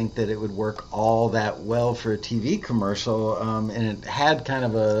wouldn't think that it would work all that well for a TV commercial. And it had kind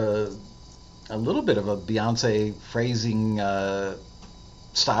of a little bit of a Beyonce phrasing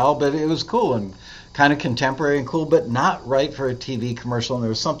style, but it was cool and kind of contemporary and cool, but not right for a TV commercial. And there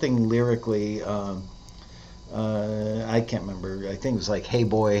was something lyrically, I can't remember. I think it was like, "Hey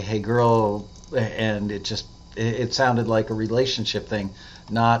boy, hey girl," and it sounded like a relationship thing,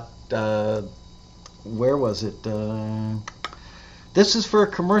 not, where was it? This is for a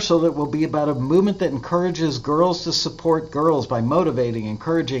commercial that will be about a movement that encourages girls to support girls by motivating,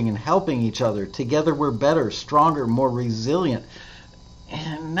 encouraging, and helping each other. Together we're better, stronger, more resilient.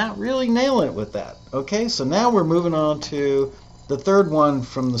 And not really nailing it with that. Okay, so now we're moving on to the third one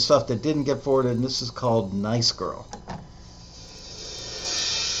from the stuff that didn't get forwarded, and this is called Nice Girl.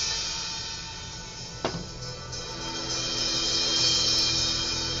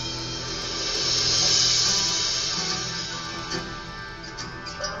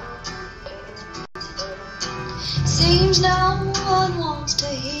 Seems no one wants to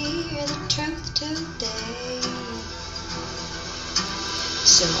hear the truth today,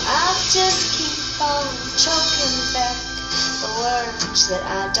 so I just keep on choking back the words that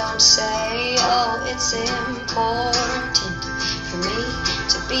I don't say. Oh, it's important for me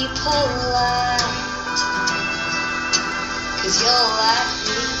to be polite, 'cause you'll like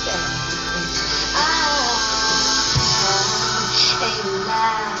me better if I'm a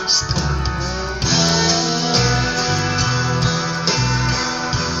nice girl.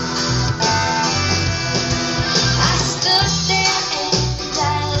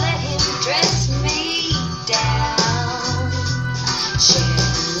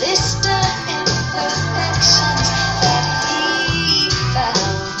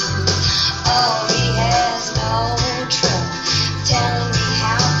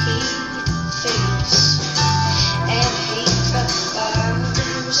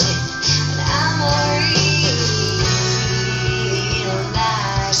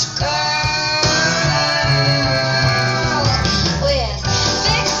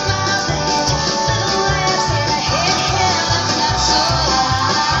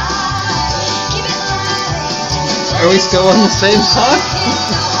 Are we still on the same song?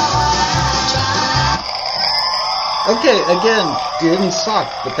 Okay, again, didn't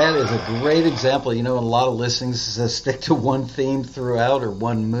suck, but that is a great example. You know, in a lot of listings, it says stick to one theme throughout, or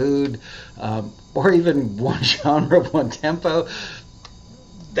one mood, or even one genre, one tempo.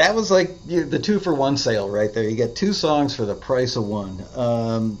 That was like the 2-for-1 sale right there. You get 2 songs for the price of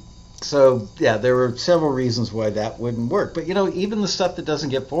one. So, yeah, there were several reasons why that wouldn't work. But, you know, even the stuff that doesn't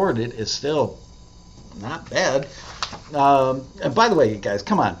get forwarded is still not bad. And by the way, you guys,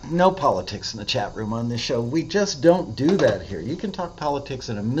 come on, no politics in the chat room on this show. We just don't do that here. You can talk politics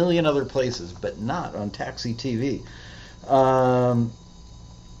in a million other places, but not on Taxi TV.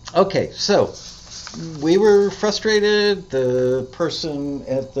 Okay, so we were frustrated. The person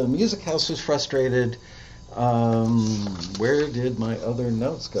at the music house was frustrated. Where did my other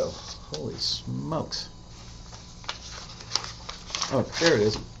notes go? Holy smokes. Oh, there it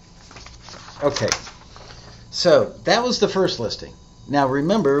is. Okay. So that was the first listing. Now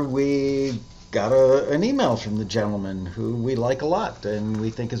remember, we got an email from the gentleman who we like a lot and we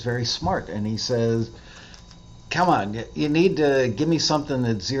think is very smart. And he says, come on, you need to give me something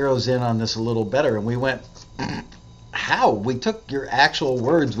that zeroes in on this a little better. And we went, how? We took your actual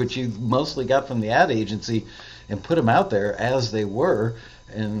words, which you mostly got from the ad agency, and put them out there as they were.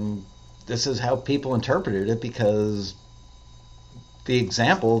 And this is how people interpreted it, because the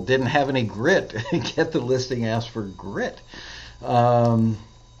example didn't have any grit. Get the listing asked for grit.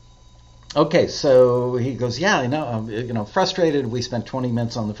 Okay, so he goes, yeah, I know, I'm frustrated. We spent 20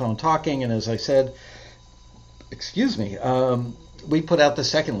 minutes on the phone talking, and as I said, we put out the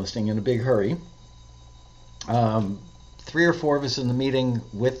second listing in a big hurry. 3 or 4 of us in the meeting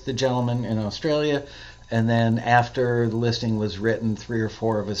with the gentleman in Australia, and then after the listing was written, 3 or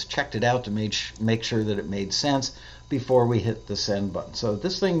 4 of us checked it out to make sure that it made sense before we hit the send button. So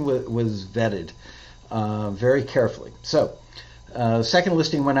this thing was vetted very carefully. So second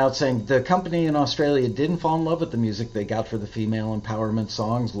listing went out saying the company in Australia didn't fall in love with the music they got for the female empowerment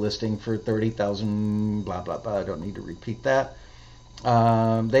songs, listing for 30,000 blah blah blah. I don't need to repeat that.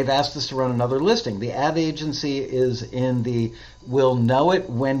 They've asked us to run another listing. The ad agency is in the "we'll know it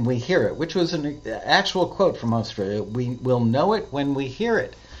when we hear it," which was an actual quote from Australia. We will know it when we hear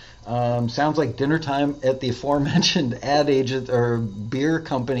it. Sounds like dinner time at the aforementioned ad agent or beer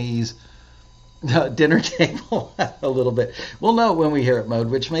company's dinner table a little bit. We'll know it when we hear it, Mode,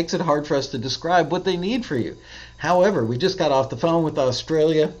 which makes it hard for us to describe what they need for you. However, we just got off the phone with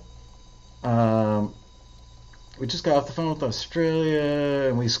Australia. And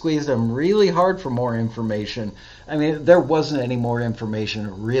we squeezed them really hard for more information. I mean, there wasn't any more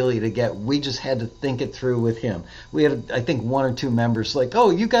information really to get. We just had to think it through with him. We had, I think, one or two members like,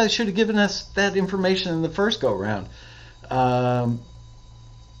 oh, you guys should have given us that information in the first go-round.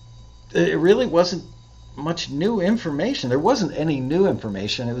 It really wasn't much new information. There wasn't any new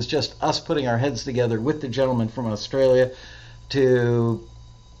information. It was just us putting our heads together with the gentleman from Australia to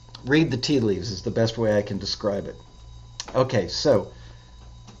read the tea leaves is the best way I can describe it. Okay, so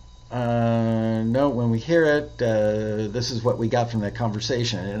when we hear it, this is what we got from that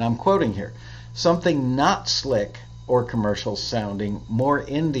conversation, and I'm quoting here. Something not slick or commercial sounding, more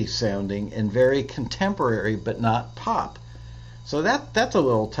indie sounding, and very contemporary but not pop. So that's a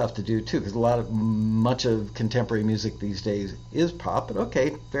little tough to do too, because much of contemporary music these days is pop, but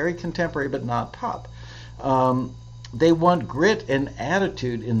okay, very contemporary but not pop. They want grit and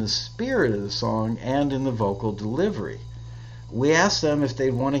attitude in the spirit of the song and in the vocal delivery. We asked them if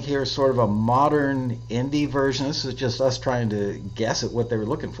they'd want to hear sort of a modern indie version. This is just us trying to guess at what they were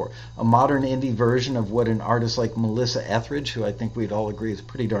looking for. A modern indie version of what an artist like Melissa Etheridge, who I think we'd all agree is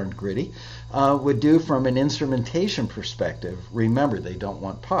pretty darn gritty, would do from an instrumentation perspective. Remember, they don't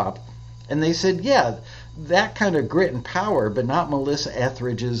want pop. And they said, yeah, that kind of grit and power, but not Melissa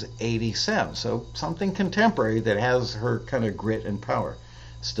Etheridge's 80 Cent. So something contemporary that has her kind of grit and power.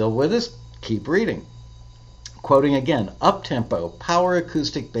 Still with us? Keep reading. Quoting again, up-tempo, power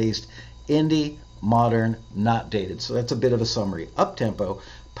acoustic-based, indie, modern, not dated. So that's a bit of a summary. Up-tempo,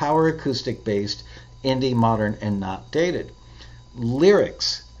 power acoustic-based, indie, modern, and not dated.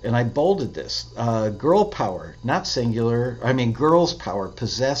 Lyrics, and I bolded this, girl power, not singular, girls power,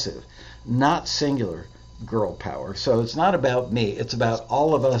 possessive, not singular girl power. So it's not about me, it's about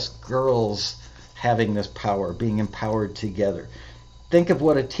all of us girls having this power, being empowered together. Think of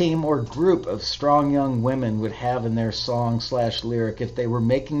what a team or group of strong young women would have in their song/lyric if they were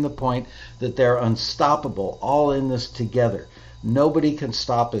making the point that they're unstoppable, all in this together. Nobody can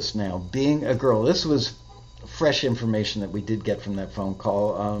stop us now. Being a girl. This was fresh information that we did get from that phone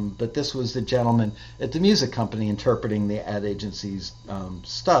call, but this was the gentleman at the music company interpreting the ad agency's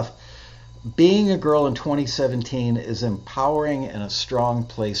stuff. Being a girl in 2017 is empowering and a strong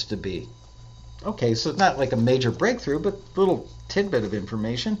place to be. Okay, so it's not like a major breakthrough, but a little tidbit of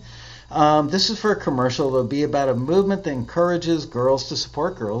information. This is for a commercial. It'll be about a movement that encourages girls to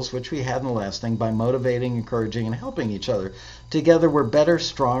support girls, which we had in the last thing, by motivating, encouraging, and helping each other. Together, we're better,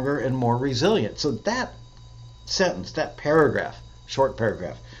 stronger, and more resilient. So that sentence, that paragraph, short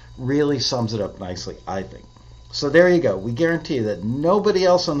paragraph, really sums it up nicely, I think. So there you go. We guarantee that nobody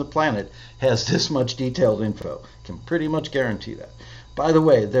else on the planet has this much detailed info. Can pretty much guarantee that. By the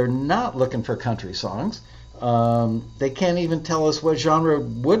way, they're not looking for country songs. They can't even tell us what genre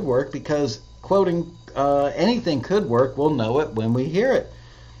would work because, quoting, anything could work. We'll know it when we hear it.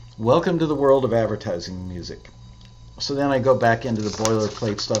 Welcome to the world of advertising music. So then I go back into the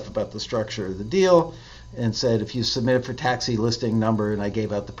boilerplate stuff about the structure of the deal and said, if you submit it for taxi listing number, and I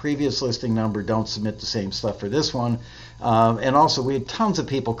gave out the previous listing number, don't submit the same stuff for this one. And also, we had tons of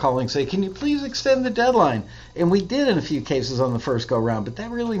people calling saying, can you please extend the deadline? And we did in a few cases on the first go-round, but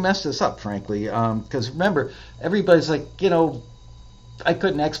that really messed us up, frankly. Because remember, everybody's like, I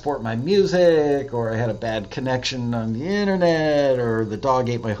couldn't export my music, or I had a bad connection on the internet, or the dog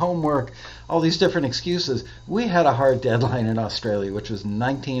ate my homework, all these different excuses. We had a hard deadline in Australia, which was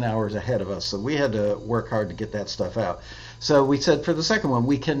 19 hours ahead of us, so we had to work hard to get that stuff out. So we said for the second one,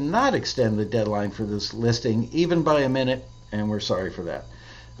 we cannot extend the deadline for this listing, even by a minute, and we're sorry for that.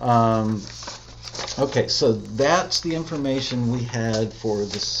 Okay, so that's the information we had for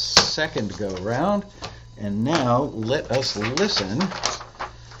the second go-round. And now let us listen.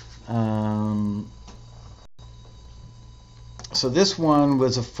 So this one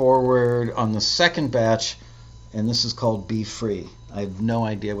was a forward on the second batch, and this is called Be Free. I have no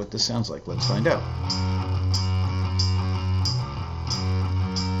idea what this sounds like. Let's find out.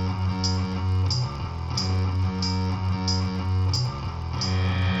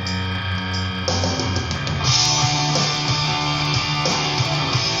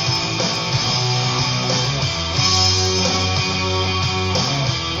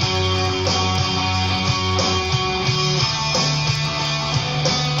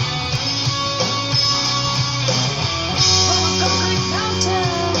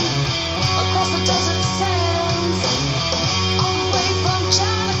 Across the desert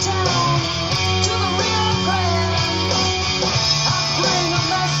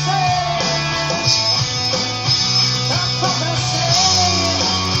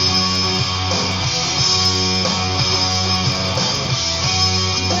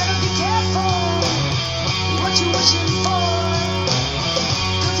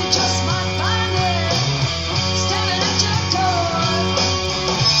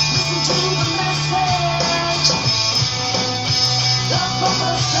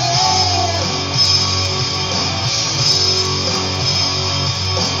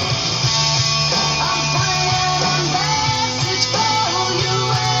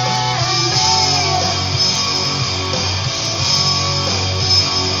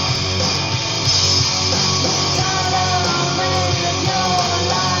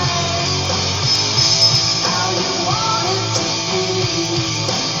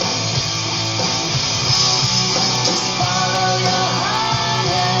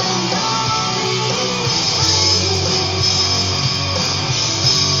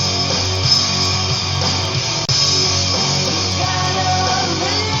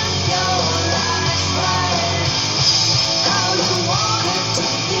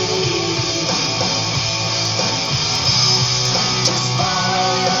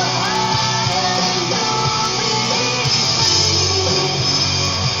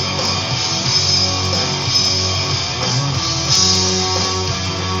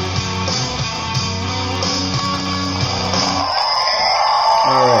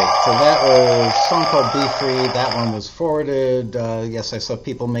All right, so that was a song called Be Free. That one was forwarded. Yes, I saw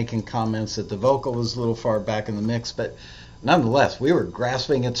people making comments that the vocal was a little far back in the mix, but nonetheless, we were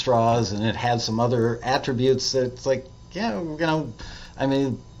grasping at straws, and it had some other attributes that it's like, yeah, I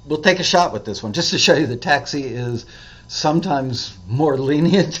mean, we'll take a shot with this one, just to show you that Taxi is sometimes more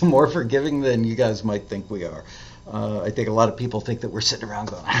lenient, more forgiving than you guys might think we are. I think a lot of people think that we're sitting around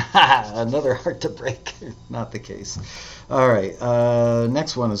going, another heart to break. Not the case. All right,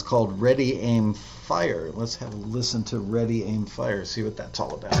 next one is called Ready, Aim, Fire. Let's have a listen to Ready, Aim, Fire, see what that's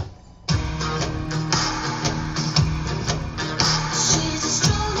all about.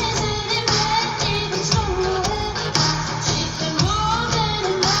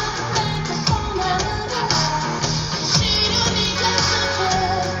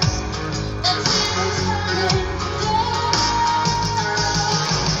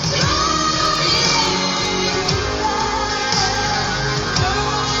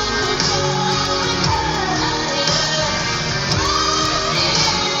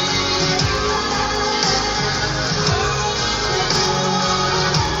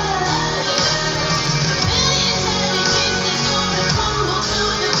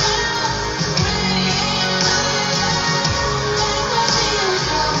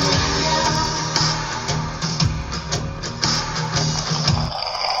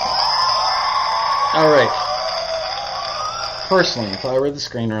 All right. Personally, if I were the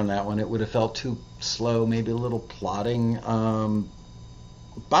screener on that one, it would have felt too slow, maybe a little plodding.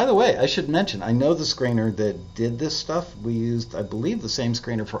 By the way, I should mention, I know the screener that did this stuff. We used, I believe, the same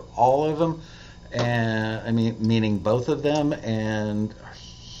screener for all of them, and meaning both of them. And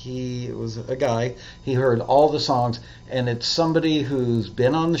he was a guy. He heard all the songs, and it's somebody who's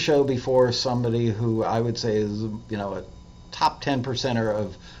been on the show before. Somebody who I would say is, a top 10%er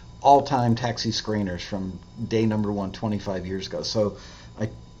of all-time Taxi screeners from day number 1 25 years ago. So I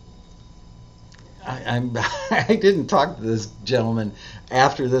didn't talk to this gentleman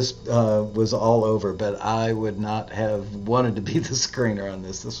after this was all over, but I would not have wanted to be the screener on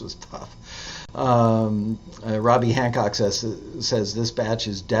this. This was tough. Robbie Hancock says this batch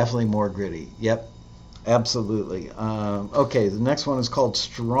is definitely more gritty. Yep, absolutely. Okay, the next one is called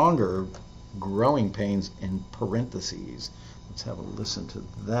Stronger, Growing Pains in parentheses. Let's have a listen to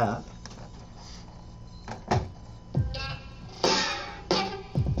that.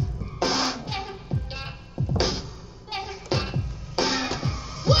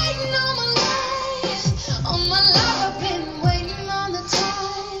 Waiting on my life, I've been waiting on the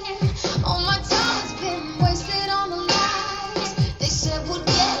time. All my time has been wasted on the lies they said would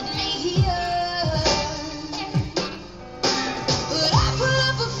get me here. But I put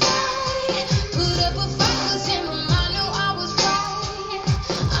up a fight, 'cause in my mind knew I was right.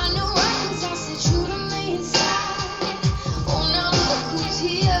 I knew right 'cause I stayed true to me inside. Oh, now look who's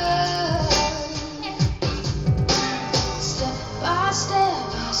here. Step by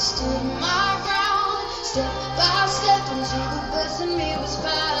step, I stood my ground. Step by step, until the best in me was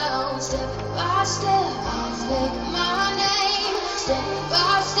found. Step by step, I'll make my name. Step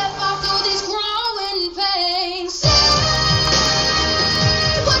by step, I'll feel these growing pains. Say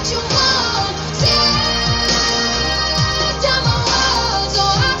what you want. Say down my words.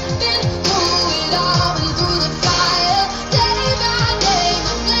 Oh, I've been through it all, been through the fire. Day by day,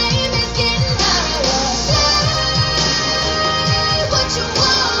 my flame is getting higher. Say what you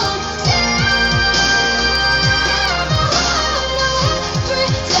want. Say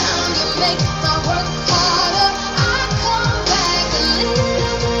every time you make my work harder, I come back a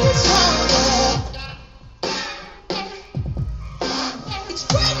little bit stronger. It's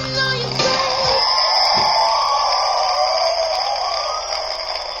written on your face.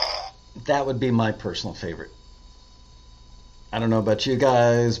 That would be my personal favorite. I don't know about you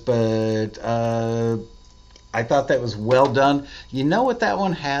guys, but I thought that was well done. You know what that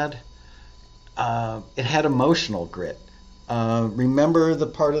one had? It had emotional grit. Remember the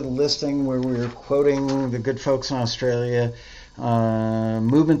part of the listing where we were quoting the good folks in Australia?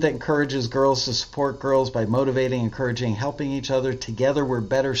 Movement that encourages girls to support girls by motivating, encouraging, helping each other. Together we're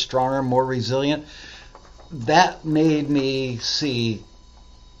better, stronger, more resilient. That made me see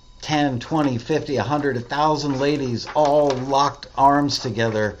 10, 20, 50, 100, 1,000 ladies all locked arms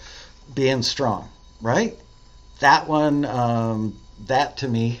together being strong, right? That one, that to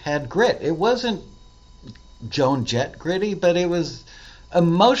me had grit. It wasn't Joan Jett gritty, but it was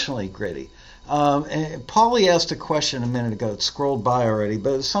emotionally gritty. And Paulie asked a question a minute ago. It scrolled by already,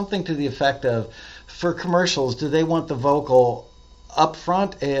 but it's something to the effect of, for commercials, do they want the vocal up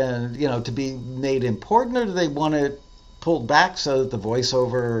front and, to be made important, or do they want it pulled back so that the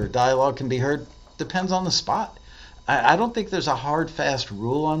voiceover or dialogue can be heard? Depends on the spot. I don't think there's a hard, fast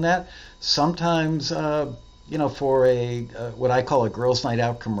rule on that. Sometimes, for a what I call a girls' night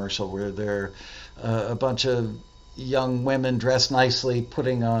out commercial, where they're a bunch of young women dressed nicely,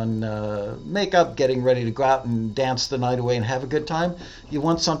 putting on makeup, getting ready to go out and dance the night away and have a good time. You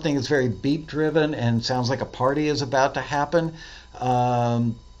want something that's very beat driven and sounds like a party is about to happen.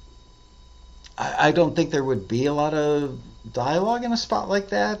 I don't think there would be a lot of dialogue in a spot like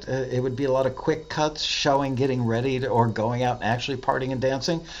that. It would be a lot of quick cuts showing getting ready or going out and actually partying and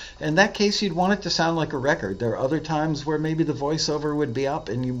dancing. In that case, you'd want it to sound like a record. There are other times where maybe the voiceover would be up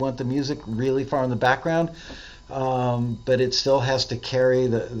and you want the music really far in the background. But it still has to carry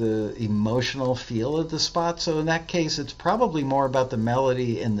the emotional feel of the spot. So in that case, it's probably more about the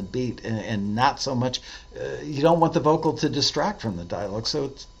melody and the beat, and not so much. You don't want the vocal to distract from the dialogue, so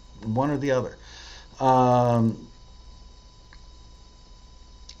it's one or the other.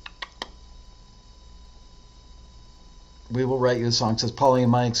 We will write you a song. It says, Paulie, in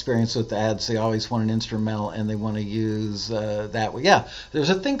my experience with the ads, they always want an instrumental and they want to use that. Yeah, there's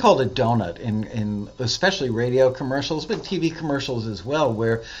a thing called a donut in especially radio commercials, but TV commercials as well,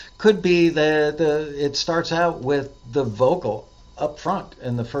 where could be it starts out with the vocal up front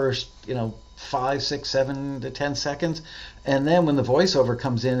in the first 5, 6, 7 to 10 seconds, and then when the voiceover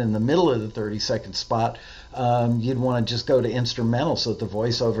comes in the middle of the 30-second spot, you'd want to just go to instrumental so that the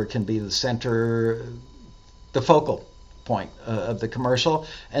voiceover can be the center, the focal point of the commercial,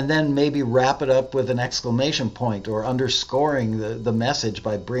 and then maybe wrap it up with an exclamation point or underscoring the message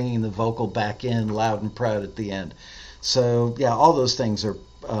by bringing the vocal back in loud and proud at the end. So yeah, all those things are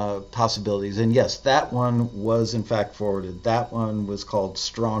possibilities. And yes, that one was in fact forwarded. That one was called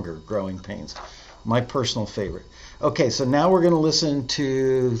Stronger, Growing Pains. My personal favorite. Okay, so now we're going to listen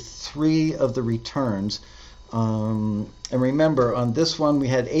to 3 of the returns. And remember, on this one we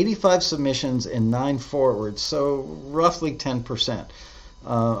had 85 submissions and 9 forwards, so roughly 10%.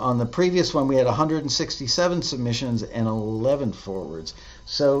 On the previous one we had 167 submissions and 11 forwards.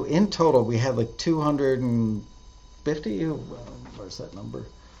 So in total we had like 250. Where's that number?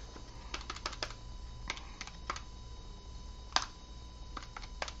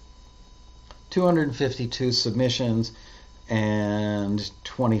 $252 submissions and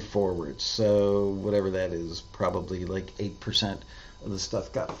 20 forwards. So whatever that is, probably like 8% of the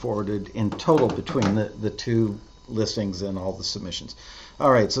stuff got forwarded in total between the 2 listings and all the submissions.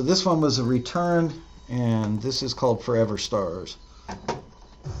 All right, so this one was a return, and this is called Forever Stars.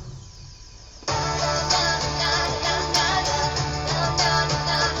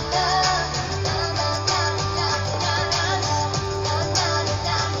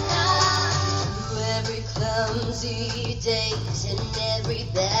 Days and every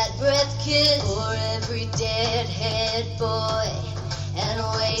bad breath kiss, for every deadhead boy and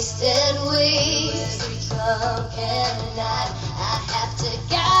wasted week, every drunken night I have to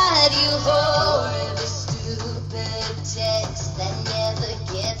guide you home, for every stupid text that never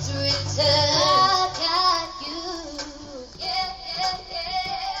gets returned. I got you, yeah, yeah,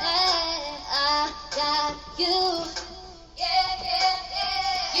 yeah. I got you, yeah, yeah,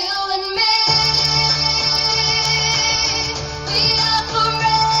 yeah. You and me.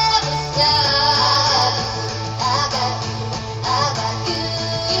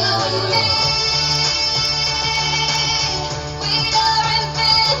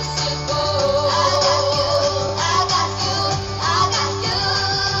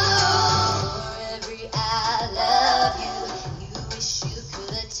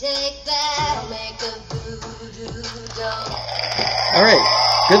 All right,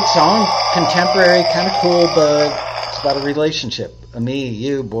 good song, contemporary, kind of cool, but it's about a relationship. A me,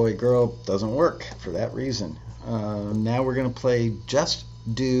 you, boy, girl, doesn't work for that reason. Now we're going to play Just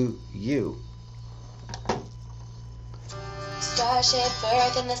Do You. Starship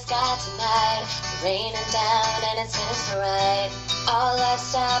Earth in the sky tonight, raining down and it seems to right. All life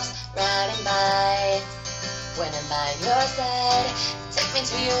stops riding by. When I'm by your side, take me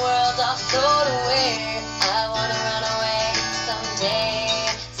to your world, I'll float away. I wanna run away someday,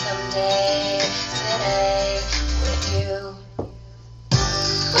 today, with you.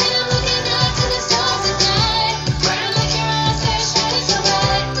 When I'm looking up to the stars at night, burn like your eyes, they're shining so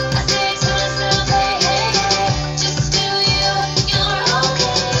bright. I say to myself, hey, hey, hey, just do you, you're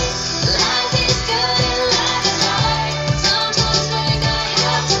okay. Life is good and life is right. Sometimes living I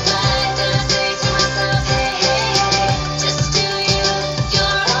have to fight. Then I say to myself, hey, hey, hey, just do you,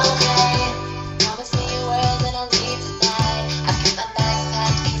 you're okay. Promise me your world and I'll leave tonight. I've got my bags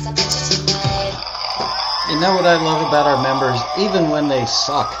packed because I bet you tonight. You know what I love about our members? Even when they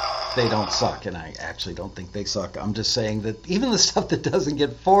suck, they don't suck. And I actually don't think they suck. I'm just saying that even the stuff that doesn't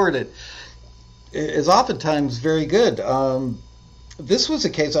get forwarded, is oftentimes very good. This was a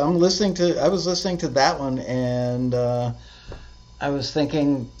case I was listening to that one, and I was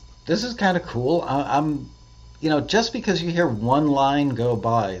thinking, this is kind of cool. Just because you hear one line go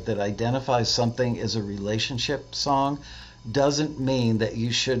by that identifies something as a relationship song doesn't mean that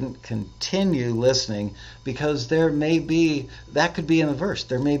you shouldn't continue listening, because that could be in a verse,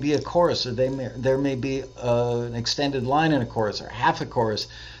 there may be a chorus, or there may be an extended line in a chorus or half a chorus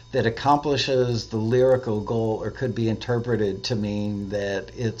that accomplishes the lyrical goal, or could be interpreted to mean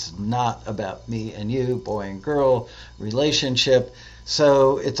that it's not about me and you, boy and girl relationship.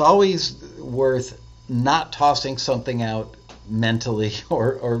 So it's always worth not tossing something out mentally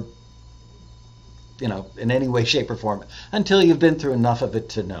or in any way, shape, or form until you've been through enough of it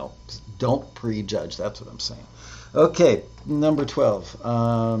to know. Don't prejudge. That's what I'm saying. Okay, number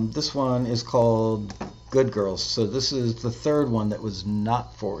 12. This one is called Good Girls. So this is the third one that was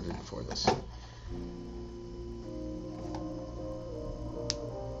not forwarded for this.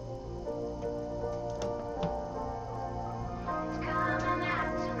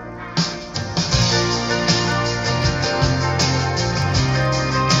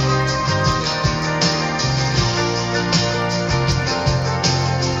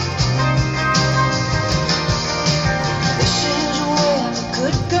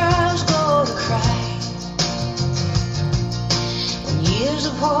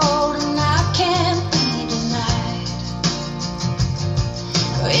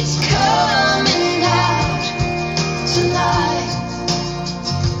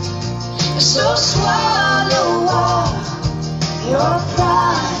 So swallow all your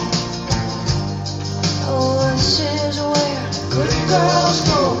pride. Oh, this is where good girls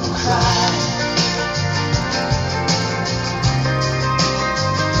go to cry.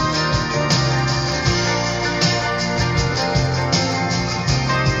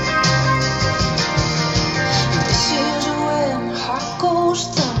 This is where my heart goes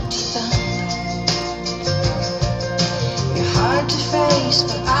thump-de-thump. You're hard to face,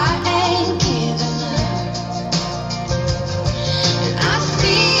 but I ain't giving up. And I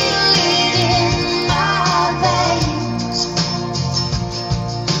feel it in my veins.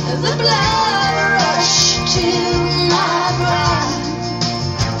 The blood rush to my brain.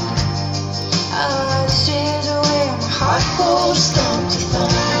 Oh, this is where my heart goes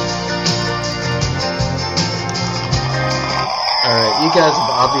thump-de-thump. All right, you guys have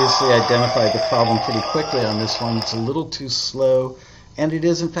obviously identified the problem pretty quickly on this one. It's a little too slow, and it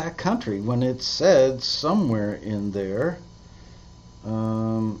is in fact country when it's said somewhere in there.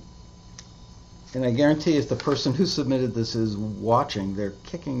 And I guarantee if the person who submitted this is watching, they're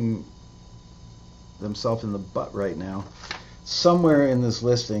kicking themselves in the butt right now. Somewhere in this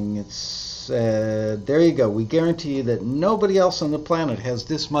listing it said, there you go, we guarantee you that nobody else on the planet has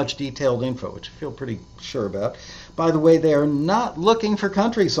this much detailed info, which I feel pretty sure about. By the way, they are not looking for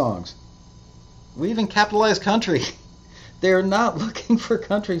country songs. We even capitalized country. They're not looking for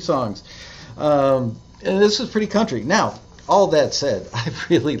country songs. And this is pretty country. Now, all that said, I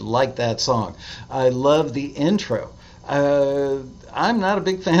really like that song. I love the intro. I'm not a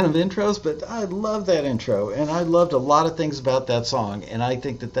big fan of intros, but I love that intro. And I loved a lot of things about that song. And I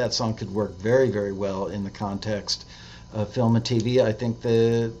think that that song could work very, very well in the context of film and TV. I think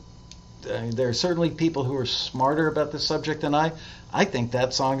that there are certainly people who are smarter about this subject than I. I think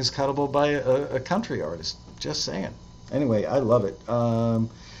that song is cuttable by a country artist. Just saying. Anyway, I love it.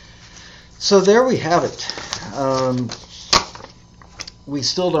 So there we have it. We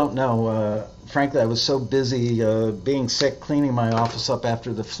still don't know. Frankly, I was so busy being sick, cleaning my office up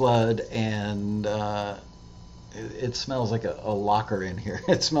after the flood, and it smells like a locker in here.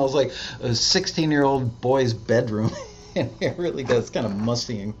 It smells like a 16-year-old boy's bedroom. And it really does. It's kind of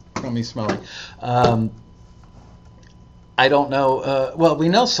musty and crummy smelling. I don't know. Well, we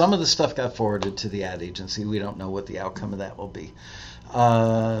know some of the stuff got forwarded to the ad agency. We don't know what the outcome of that will be.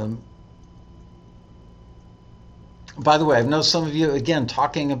 By the way, I know some of you, again,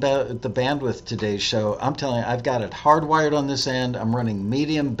 talking about the bandwidth today's show. I'm telling you, I've got it hardwired on this end. I'm running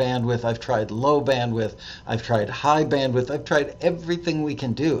medium bandwidth. I've tried low bandwidth. I've tried high bandwidth. I've tried everything we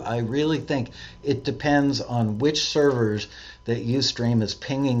can do. I really think it depends on which servers that Ustream is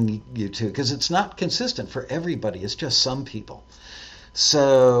pinging you to, because it's not consistent for everybody. It's just some people.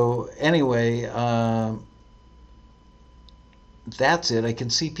 So anyway, that's it. I can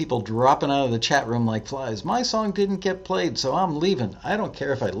see people dropping out of the chat room like flies. My song didn't get played, so I'm leaving. I don't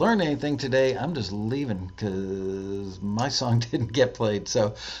care if I learned anything today. I'm just leaving because my song didn't get played.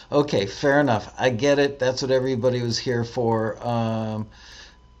 So, okay, fair enough. I get it. That's what everybody was here for.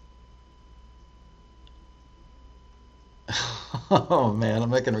 Oh man, I'm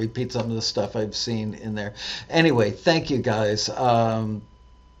not going to repeat some of the stuff I've seen in there. Anyway, thank you guys.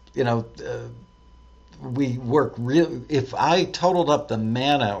 You know, we work real. If I totaled up the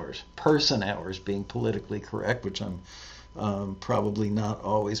man hours, person hours, being politically correct, which I'm probably not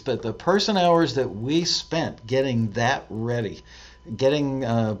always, but the person hours that we spent getting that ready, getting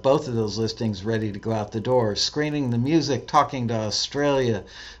both of those listings ready to go out the door, screening the music, talking to Australia,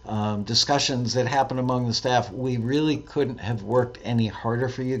 discussions that happened among the staff, we really couldn't have worked any harder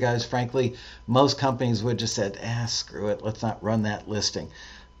for you guys. Frankly, most companies would just said, screw it, let's not run that listing.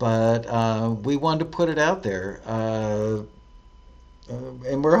 But we wanted to put it out there.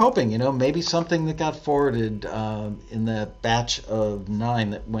 And we're hoping, you know, maybe something that got forwarded in the batch of 9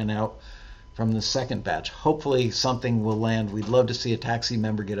 that went out from the second batch. Hopefully something will land. We'd love to see a taxi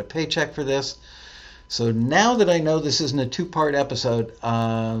member get a paycheck for this. So now that I know this isn't a 2-part episode,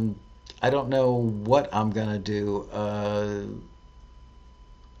 I don't know what I'm going to do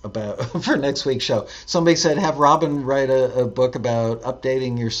about for next week's show. Somebody said have Robin write a book about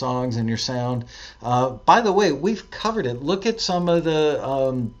updating your songs and your sound. By the way, we've covered it. Look at some of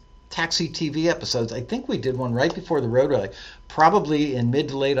the Taxi TV episodes. I think we did one right before the road rally, probably in mid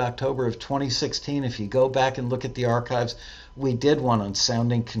to late October of 2016. If you go back and look at the archives, we did one on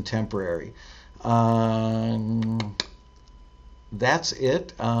sounding contemporary. That's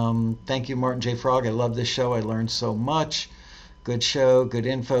it. Thank you, Martin J. Frog. I love this show. I learned so much. Good show, good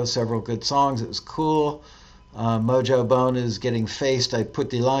info, several good songs. It was cool. Mojo Bone is getting faced. I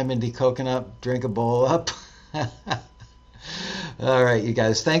put the lime in the coconut, drink a bowl up. All right, you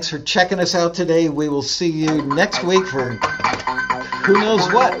guys. Thanks for checking us out today. We will see you next week for who knows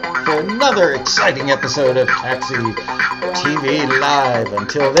what, for another exciting episode of Taxi TV Live.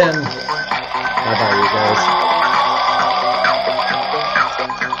 Until then, bye-bye, you guys.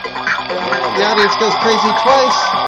 The audience goes crazy twice.